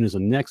account as soon as the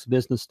next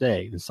business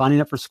day. And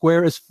signing up for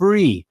Square is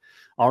free,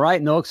 all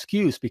right? No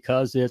excuse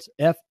because it's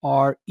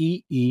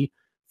FREE,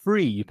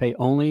 free. You pay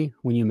only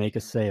when you make a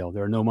sale.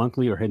 There are no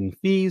monthly or hidden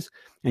fees,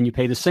 and you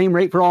pay the same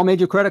rate for all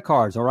major credit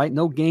cards, all right?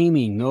 No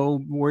gaming,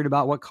 no worried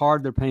about what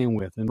card they're paying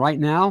with. And right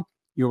now,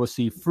 you'll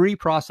receive free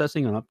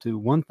processing on up to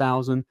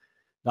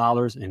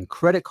 $1,000 in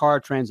credit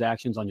card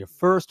transactions on your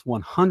first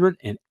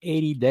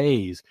 180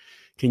 days.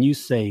 Can you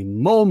say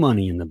more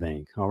money in the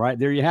bank? All right,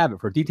 there you have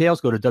it. For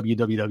details, go to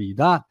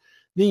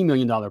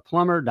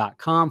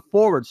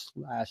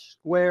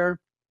www.themilliondollarplumber.com/Square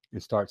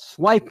and start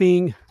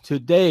swiping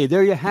today.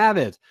 There you have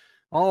it.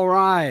 All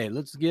right,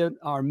 let's get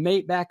our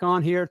mate back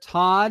on here,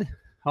 Todd.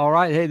 All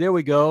right, hey, there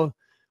we go.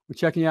 We're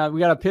checking out.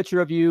 We got a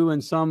picture of you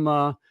in some,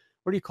 what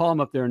do you call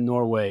them up there in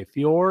Norway?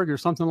 Fjord or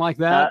something like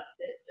that?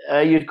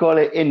 You'd call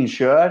it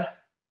inshore,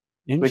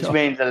 which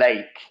means a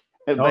lake.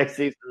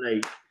 Basically, it's a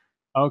lake.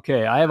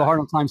 Okay, I have a hard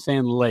time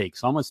saying lake,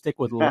 so I'm going to stick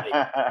with lake.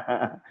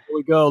 Here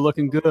we go,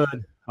 looking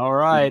good. All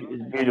right.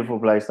 Beautiful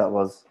place that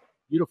was.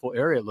 Beautiful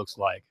area it looks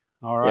like.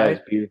 All right. Yeah,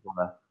 it's beautiful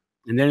there.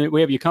 And then we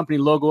have your company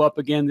logo up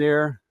again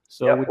there.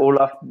 So yeah,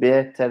 Olaf B.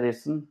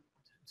 Terjesen.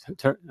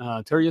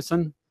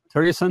 Terjesen?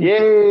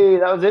 Yay,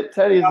 that was it,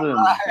 Terjesen.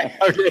 Right.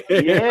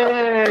 Okay.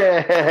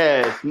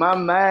 Yes, my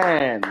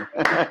man.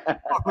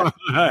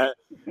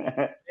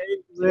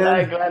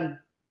 Hey, Glenn.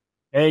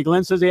 Hey,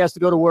 Glenn says he has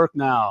to go to work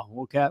now.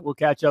 We'll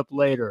catch up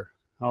later.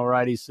 All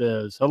right, he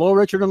says. Hello,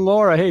 Richard and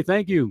Laura. Hey,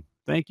 thank you.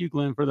 Thank you,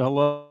 Glenn, for the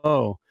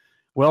hello.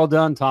 Well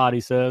done, Todd,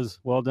 he says.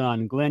 Well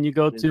done. Glenn, you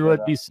go to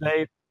it. Be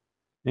safe.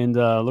 And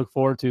look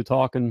forward to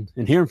talking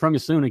and hearing from you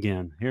soon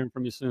again.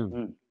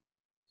 So,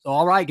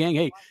 all right, gang.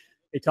 Hey,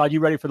 Todd, you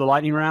ready for the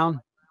lightning round?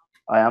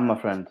 I am, my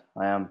friend.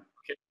 I am.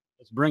 Okay,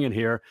 let's bring it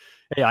here.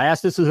 Hey, I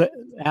asked this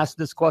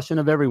question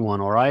of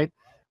everyone, all right?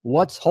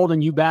 What's holding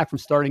you back from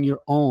starting your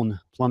own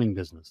plumbing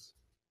business?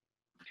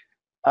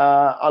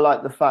 I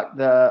like the fact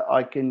that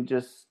I can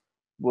just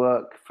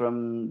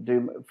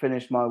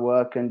finish my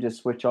work and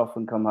just switch off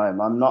and come home.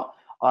 I'm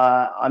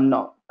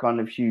not kind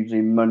of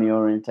hugely money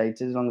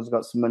orientated. As long as I've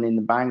got some money in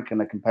the bank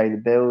and I can pay the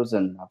bills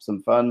and have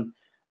some fun,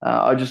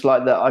 I just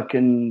like that I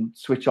can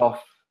switch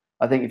off.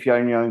 I think if you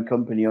own your own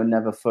company, you're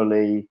never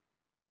fully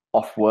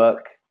off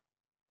work.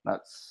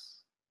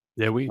 It's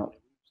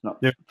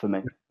not for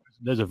me.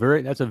 That's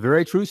a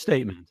very true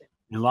statement.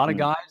 And a lot of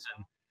guys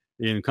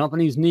and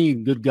companies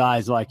need good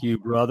guys like you,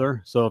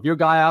 brother. So if you're a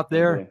guy out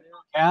there,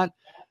 Cat,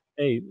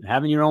 hey,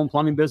 having your own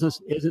plumbing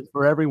business isn't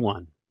for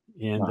everyone.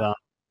 And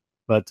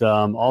but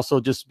also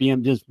just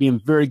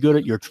being very good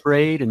at your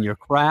trade and your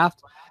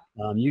craft,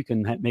 you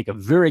can make a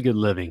very good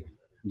living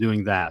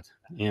doing that.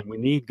 And we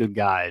need good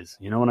guys.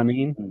 You know what I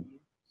mean?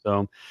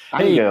 So,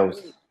 and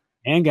girls.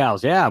 And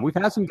gals. Yeah, we've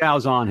had some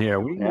gals on here.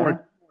 We Yeah.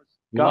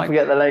 like,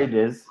 Forget the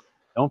ladies.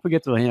 don't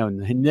forget the,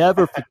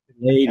 never forget the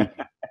lady.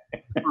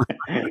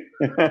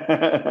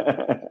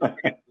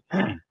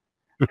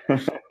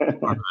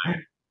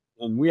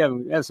 And we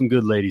have some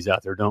good ladies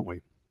out there, don't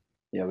we?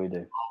 Yeah, we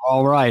do.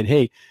 All right.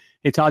 Hey,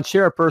 Todd,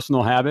 share a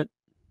personal habit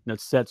that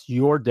sets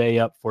your day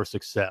up for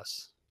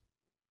success.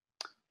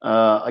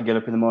 I get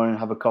up in the morning,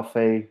 have a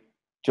coffee,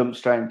 jump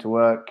straight into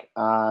work,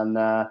 and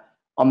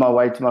on my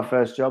way to my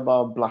first job,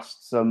 I'll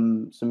blast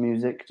some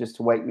music just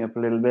to wake me up a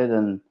little bit,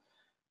 and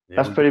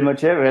that's pretty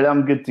much it. Really,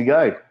 I'm good to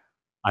go.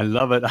 I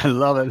love it. I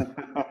love it.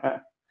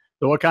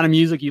 So, what kind of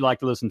music you like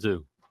to listen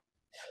to?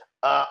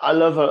 I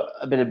love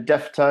a bit of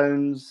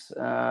Deftones,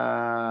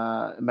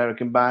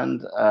 American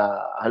band.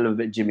 I love a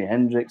bit of Jimi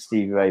Hendrix,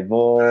 Stevie Ray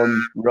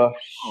Vaughan,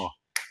 Rush,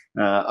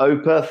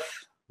 Opeth,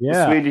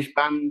 a Swedish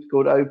band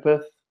called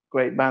Opeth.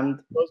 Great band.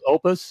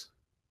 Opus?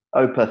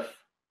 Opeth.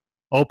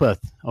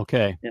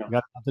 Okay. Yeah.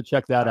 Got to have to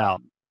check that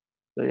out.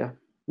 So, yeah.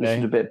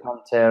 Listen to a bit of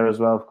Pantera as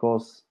well, of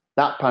course.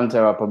 That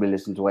Pantera I'll probably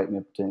listen to wake me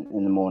up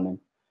in the morning.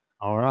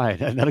 All right.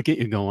 That'll get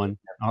you going.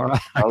 All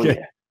right.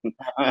 Okay.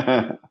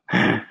 Oh,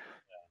 yeah.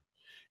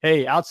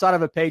 Hey, outside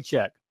of a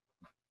paycheck,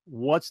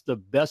 what's the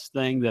best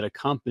thing that a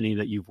company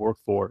that you've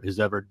worked for has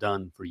ever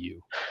done for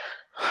you?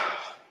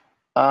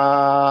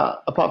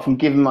 Apart from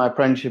giving my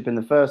apprenticeship in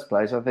the first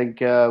place, I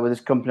think with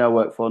this company I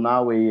work for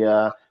now, we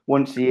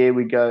once a year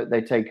we go.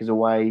 They take us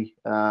away.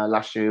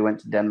 Last year we went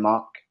to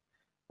Denmark.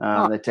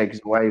 They take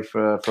us away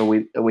for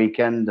a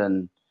weekend,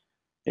 and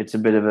it's a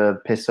bit of a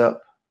piss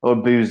up or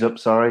booze up.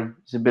 Sorry,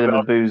 it's a bit of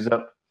a booze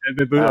up.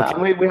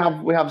 And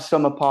we have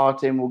summer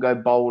partying. We'll go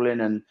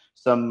bowling, and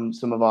some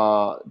of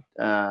our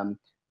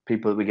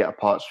people that we get our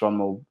parts from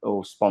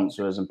will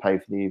sponsor us and pay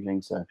for the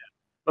evening. So a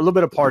little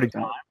bit of party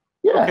time.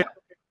 Yeah.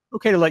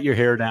 Okay to let your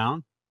hair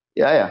down.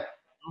 Yeah.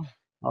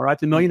 All right.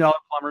 The $1 million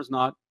plumber's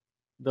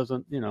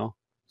doesn't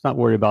it's not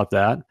worried about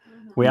that.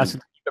 We ask to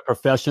keep it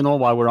professional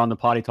while we're on the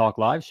Potty Talk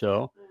Live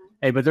show.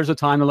 Hey, but there's a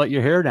time to let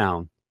your hair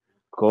down.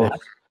 Of course.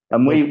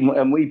 And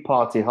we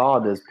party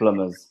hard as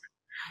plumbers.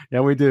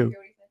 Yeah, we do.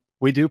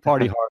 We do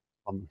party hard.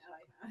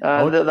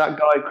 That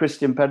guy,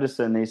 Christian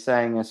Pedersen, he's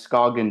saying a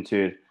Skagen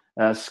tour.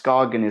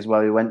 Skagen is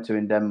where we went to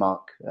in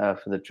Denmark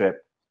for the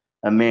trip.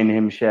 And me and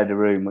him shared a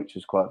room, which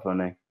was quite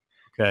funny.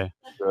 Okay.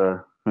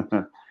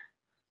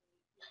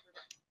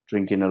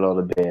 Drinking a lot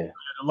of beer.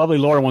 The lovely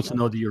Laura wants to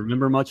know, do you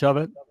remember much of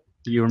it?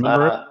 Do you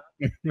remember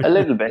it? A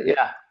little bit,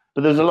 yeah.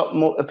 But there's a lot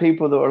more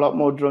people that were a lot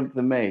more drunk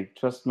than me.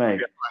 Trust me.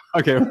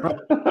 Okay.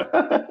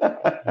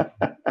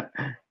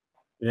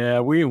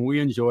 Yeah, we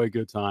enjoy a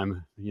good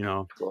time,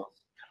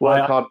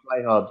 Work hard,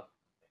 play hard.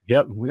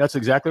 Yep, that's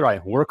exactly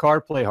right. Work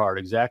hard, play hard.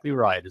 Exactly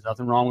right. There's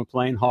nothing wrong with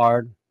playing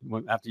hard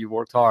after you've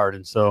worked hard.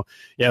 And so,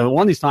 yeah,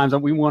 one of these times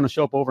we want to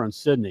show up over in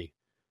Sydney.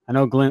 I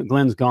know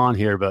Glenn's gone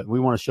here, but we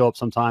want to show up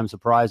sometime,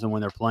 surprise them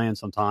when they're playing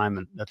sometime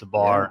and at the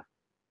bar.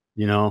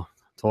 Yeah.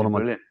 Told them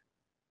I'd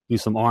do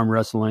some arm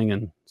wrestling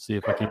and see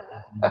if I can.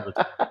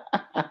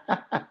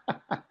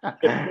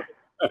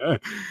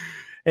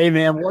 Hey,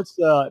 man,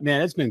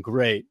 it's been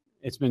great.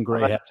 It's been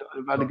great. I've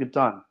had a good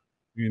time.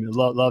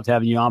 Loved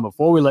having you on.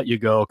 Before we let you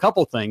go, a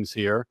couple things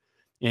here.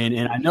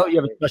 And I know you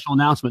have a special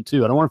announcement,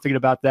 too. I don't want to forget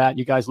about that.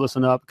 You guys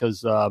listen up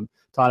because Todd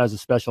has a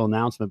special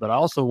announcement. But I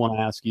also want to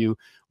ask you,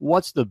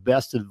 what's the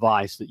best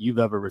advice that you've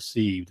ever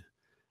received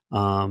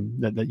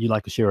that you'd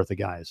like to share with the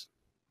guys?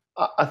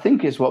 I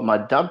think it's what my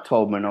dad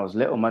told me when I was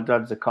little. My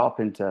dad's a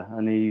carpenter,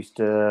 and he used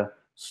to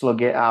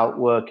slug it out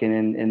working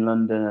in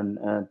London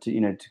and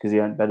because he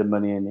earned better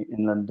money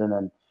in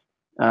London.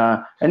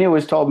 And he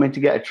always told me to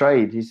get a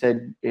trade. He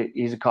said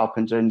he's a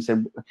carpenter, and he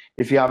said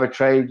if you have a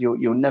trade,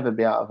 you'll never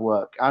be out of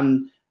work.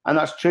 And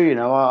that's true.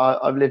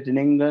 I've lived in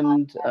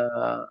England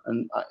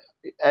and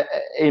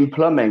in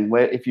plumbing,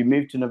 where if you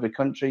move to another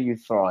country, you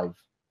thrive.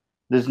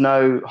 There's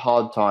no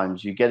hard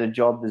times. You get a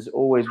job. There's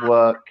always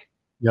work.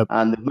 Yep.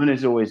 And the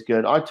money's always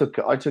good. I took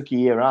a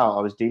year out.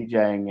 I was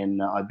DJing in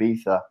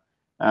Ibiza.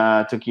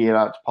 Took a year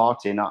out to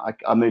party, and I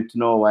moved to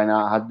Norway, and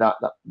I had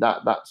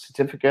that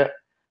certificate.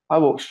 I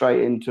walked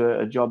straight into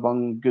a job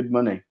on good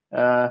money.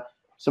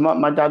 So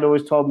my dad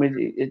always told me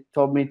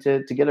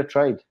to get a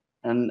trade,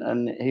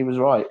 and he was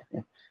right.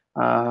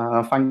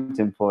 I thanked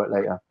him for it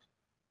later.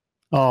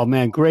 Oh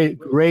man, great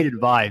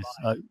advice.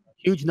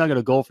 Huge nugget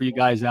of gold for you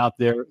guys out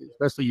there,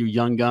 especially you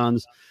young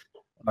guns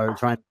are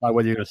trying to decide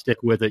whether you're going to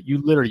stick with it. You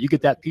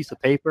get that piece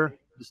of paper,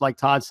 just like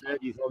Todd said.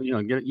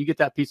 You get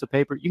that piece of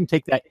paper. You can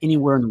take that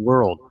anywhere in the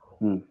world.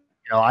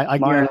 I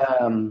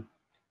guarantee.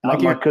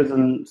 My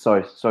cousin.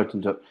 Sorry to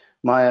interrupt.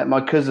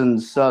 My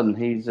cousin's son.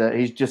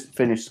 He's just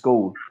finished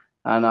school,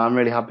 and I'm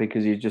really happy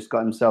because he's just got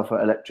himself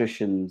an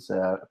electrician's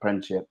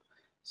apprenticeship.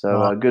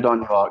 So good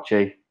on you,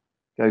 Archie.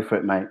 Go for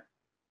it, mate.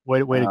 Way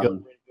to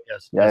go.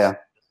 Yes. Yeah.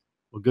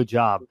 Well, good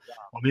job.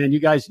 Well, man, you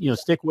guys,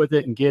 stick with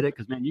it and get it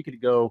because, man, you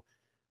could go.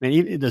 Man,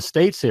 even the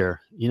States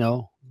here,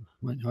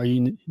 are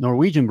you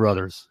Norwegian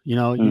brothers?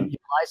 You're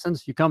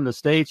licensed, you come to the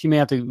States, you may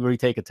have to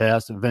retake a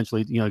test and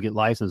eventually, get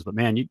licensed. But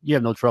man, you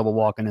have no trouble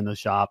walking in the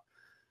shop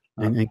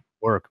and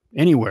work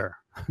anywhere.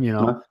 you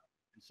know. No.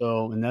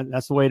 So, and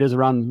that's the way it is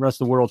around the rest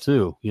of the world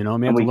too. You know, I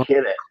mean, And we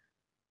kill it.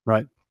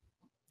 Right.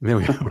 There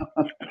we go.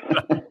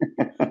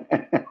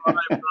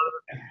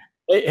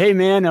 Hey,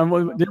 man, I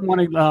didn't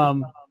want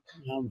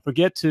to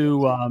forget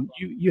to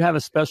you have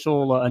a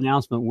special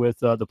announcement with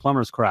the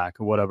Plumbers Crack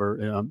or whatever.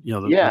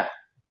 The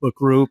book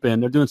group,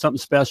 and they're doing something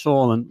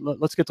special. And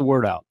let's get the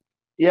word out.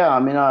 Yeah, I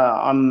mean,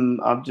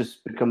 I've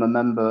just become a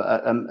member,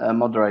 a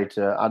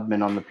moderator,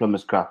 admin on the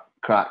Plumbers Crack,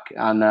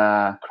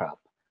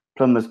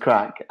 Plumbers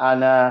Crack,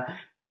 and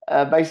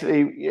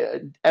basically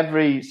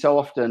every so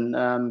often,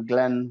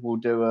 Glenn will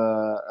do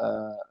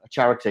a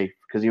charity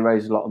because he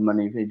raises a lot of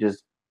money. He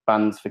does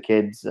bands for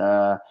kids.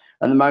 At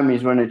the moment,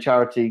 he's running a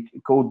charity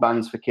called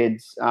Bands for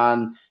Kids,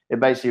 and it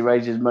basically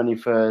raises money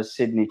for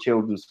Sydney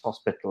Children's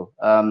Hospital.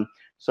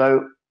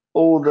 So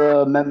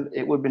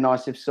it would be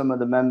nice if some of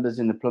the members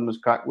in the Plumbers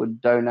Crack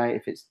would donate,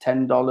 if it's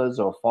 $10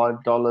 or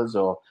 $5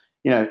 or,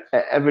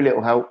 every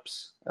little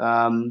helps.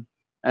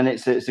 And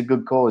it's a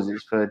good cause.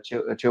 It's for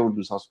a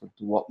children's hospital.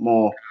 What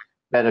more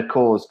better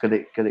cause could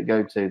it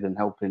go to than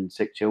helping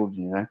sick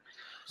children,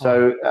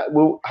 So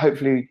we'll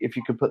hopefully, if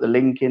you could put the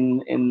link in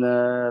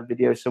the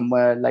video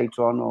somewhere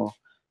later on, or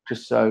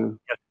just so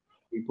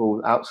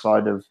people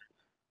outside of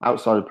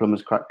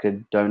Plumbers Crack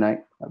could donate,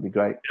 that'd be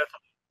great.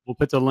 We'll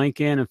put the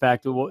link in. In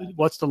fact,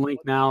 what's the link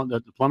now?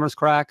 The Plumbers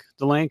Crack,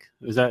 the link?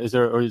 Is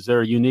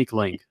there a unique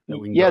link that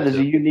we can there's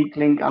a unique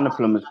link and a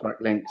Plumbers Crack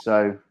link.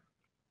 So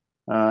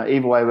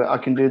either way, I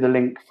can do the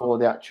link for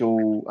the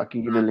actual. I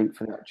can give you the link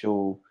for the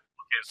actual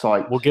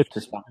site. We'll send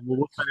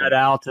that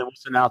out, and we'll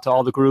send out to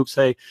all the groups.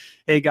 Hey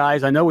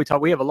guys, I know we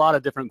have a lot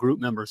of different group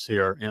members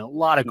here, and a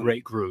lot of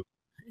great groups,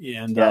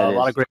 and a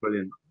lot of great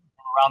brilliant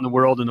around the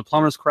world. And the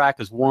Plumbers Crack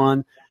is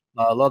one.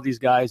 I love these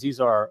guys.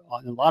 These are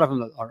a lot of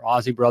them are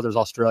Aussie brothers,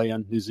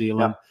 Australian, New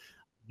Zealand,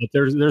 but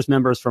there's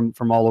members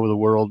from all over the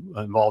world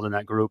involved in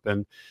that group,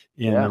 and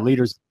the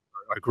leaders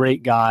are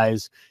great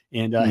guys.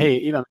 And hey,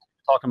 even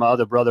talking about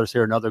other brothers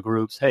here in other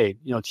groups, hey,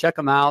 check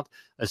them out.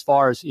 As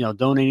far as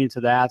donating to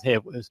that, hey,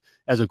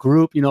 as a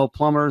group,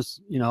 plumbers,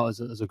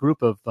 as a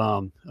group of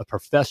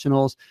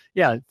professionals,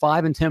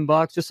 $5 and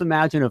 $10. Just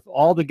imagine if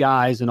all the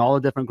guys in all the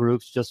different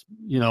groups just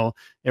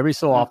every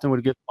so often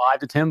would get $5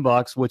 to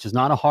 $10, which is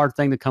not a hard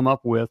thing to come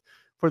up with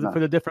for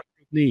the different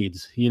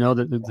needs.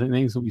 The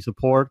things that we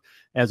support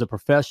as a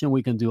profession,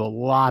 we can do a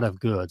lot of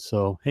good.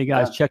 So hey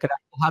guys, check it out.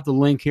 We'll have the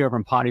link here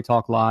from Potty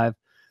Talk Live.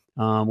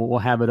 We'll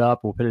have it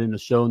up. We'll put it in the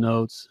show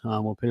notes.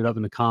 We'll put it up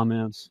in the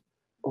comments.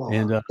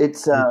 And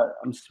it's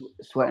I'm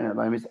sweating at the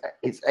moment.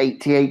 It's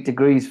 88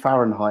 degrees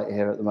Fahrenheit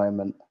here at the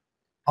moment.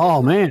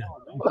 Oh man,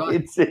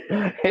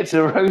 it's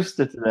a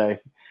roaster today.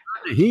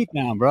 The heat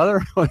now,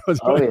 brother. Oh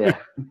yeah,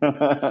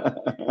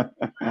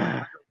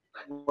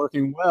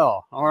 working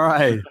well. All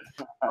right.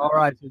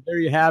 So there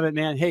you have it,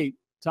 man. Hey,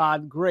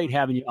 Todd, great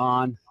having you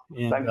on.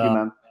 And, thank you,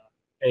 man.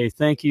 Hey,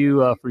 thank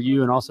you for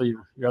you and also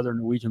your other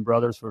Norwegian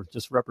brothers for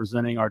just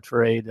representing our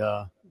trade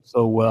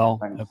so well.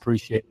 Thanks. I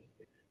appreciate it.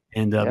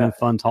 And been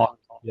fun talking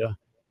to you.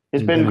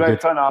 It's been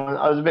great fun.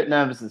 I was a bit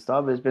nervous and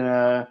stuff, but it's been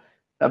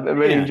I've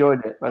really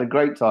enjoyed it. I had a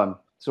great time.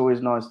 It's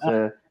always nice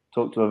to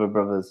talk to other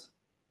brothers.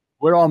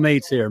 We're all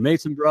mates here,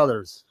 mates and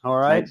brothers. All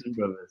right? Mates and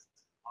brothers.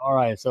 All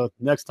right. So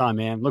next time,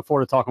 man, look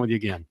forward to talking with you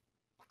again.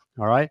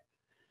 All right.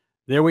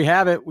 There we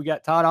have it. We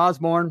got Todd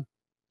Osborne,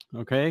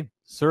 okay,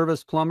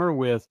 service plumber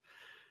with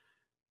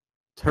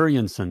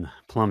Turiansen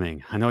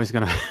Plumbing. I know he's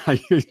going to,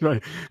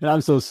 and I'm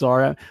so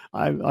sorry.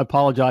 I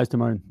apologize to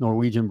my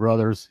Norwegian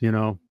brothers.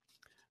 I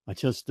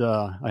just,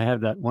 I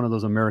have that one of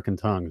those American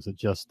tongues that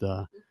just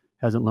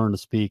hasn't learned to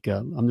speak.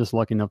 I'm just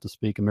lucky enough to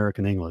speak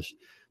American English.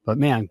 But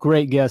man,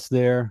 great guest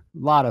there. A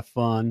lot of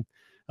fun.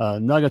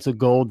 Nuggets of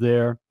gold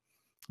there.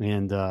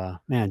 And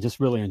man, just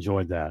really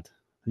enjoyed that.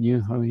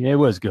 It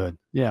was good.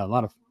 Yeah, a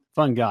lot of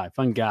fun guy.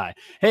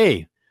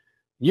 Hey,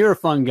 you're a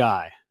fun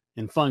guy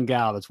and fun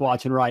gal that's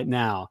watching right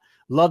now.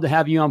 Love to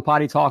have you on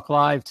Potty Talk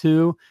Live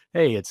too.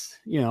 Hey, it's,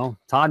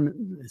 Todd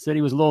said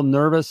he was a little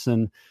nervous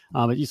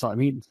but you saw,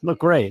 looked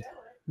great.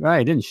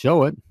 Right. Didn't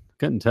show it.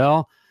 Couldn't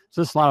tell. It's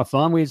just a lot of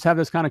fun. We just have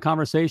this kind of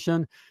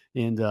conversation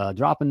and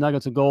dropping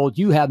nuggets of gold.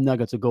 You have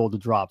nuggets of gold to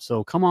drop.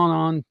 So come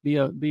on,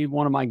 be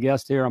one of my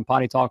guests here on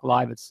Potty Talk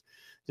Live. It's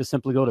just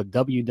simply go to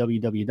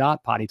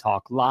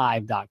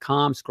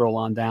www.pottytalklive.com, scroll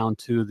on down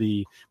to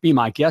the Be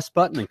My Guest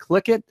button and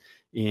click it.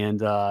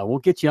 And we'll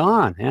get you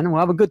on and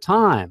we'll have a good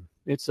time.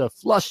 It's a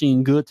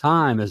flushing good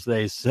time, as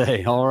they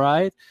say. All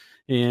right.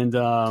 And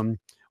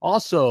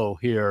also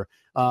here,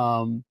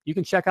 you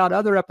can check out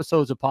other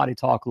episodes of Potty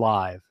Talk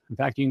Live. In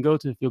fact,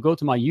 if you'll go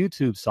to my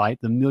YouTube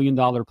site, the $1 Million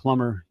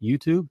Plumber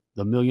YouTube,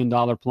 the $1 Million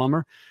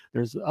Plumber.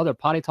 There's other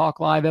Potty Talk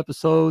Live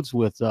episodes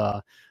with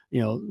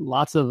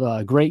lots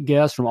of great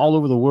guests from all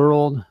over the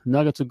world.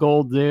 Nuggets of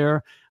gold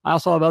there. I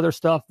also have other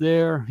stuff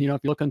there. If you're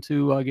looking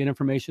to get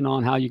information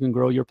on how you can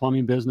grow your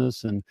plumbing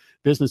business and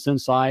business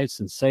insights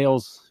and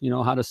sales,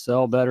 how to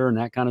sell better and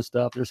that kind of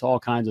stuff. There's all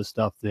kinds of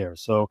stuff there.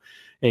 So,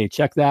 hey,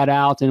 check that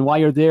out. And while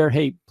you're there,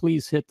 hey,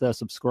 please hit the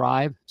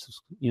subscribe.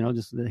 Just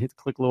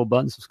click a little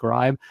button,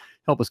 subscribe.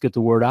 Help us get the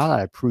word out.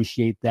 I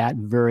appreciate that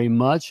very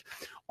much.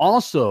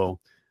 Also,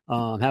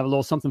 have a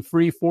little something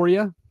free for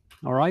you.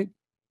 All right.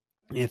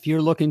 If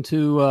you're looking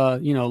to,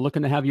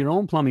 have your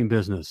own plumbing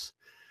business,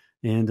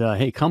 and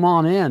hey, come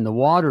on in. The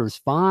water is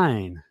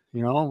fine.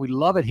 We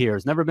love it here.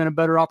 It's never been a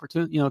better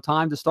opportunity,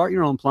 time to start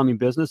your own plumbing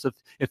business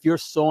if you're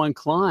so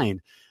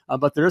inclined.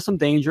 But there is some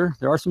danger.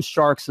 There are some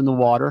sharks in the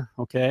water.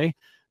 Okay,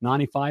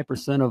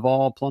 95% of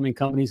all plumbing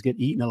companies get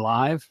eaten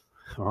alive.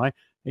 All right.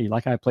 Hey, you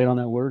like how I played on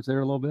that words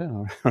there a little bit?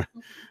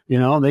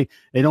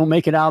 They don't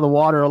make it out of the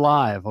water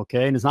alive.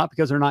 Okay, and it's not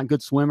because they're not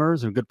good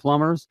swimmers or good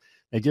plumbers.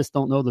 They just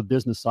don't know the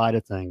business side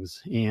of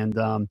things. And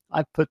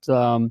I put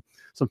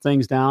some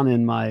things down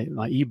in my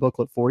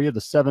e-booklet for you,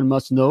 the 7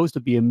 must-knows to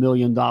be $1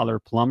 million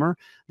plumber.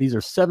 These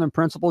are 7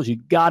 principles you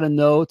got to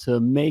know to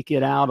make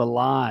it out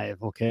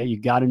alive, okay? You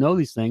got to know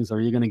these things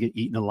or you're going to get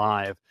eaten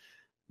alive.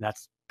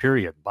 That's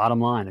period. Bottom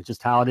line. It's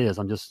just how it is.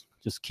 I'm just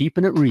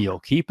keeping it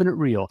real,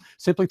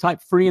 Simply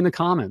type free in the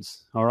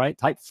comments, all right?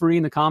 Type free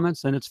in the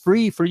comments, and it's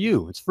free for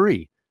you. It's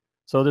free.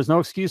 So there's no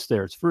excuse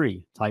there. It's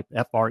free. Type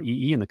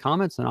FREE in the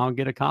comments, and I'll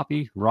get a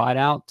copy right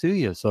out to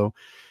you. So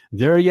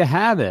there you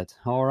have it.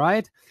 All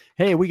right.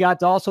 Hey, we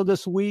got also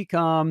this week.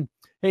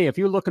 Hey, if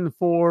you're looking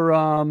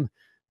for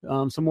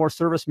some more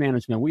service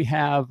management, we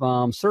have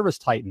Service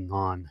Titan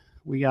on.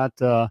 We got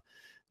a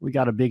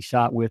big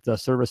shot with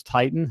Service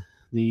Titan,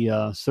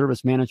 the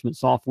service management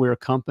software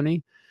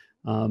company.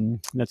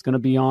 That's going to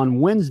be on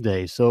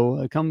Wednesday.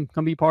 So come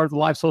be part of the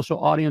live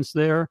social audience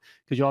there,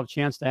 because you'll have a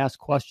chance to ask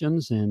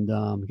questions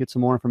and get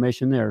some more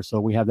information there. So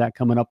we have that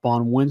coming up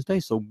on Wednesday.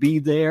 So be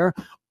there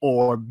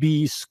or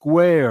be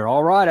square.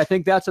 All right. I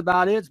think that's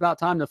about it. It's about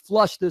time to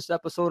flush this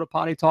episode of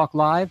Potty Talk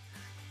Live.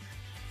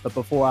 But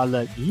before I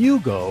let you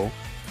go,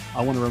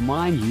 I want to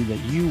remind you that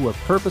you were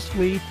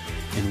purposefully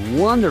and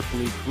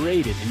wonderfully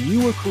created, and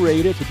you were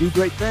created to do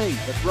great things.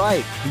 That's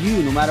right.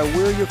 You, no matter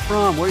where you're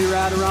from, where you're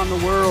at around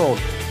the world,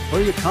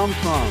 where you come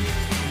from,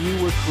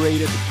 you were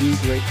created to do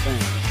great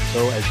things.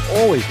 So as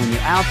always, when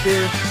you're out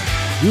there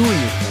doing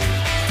your thing,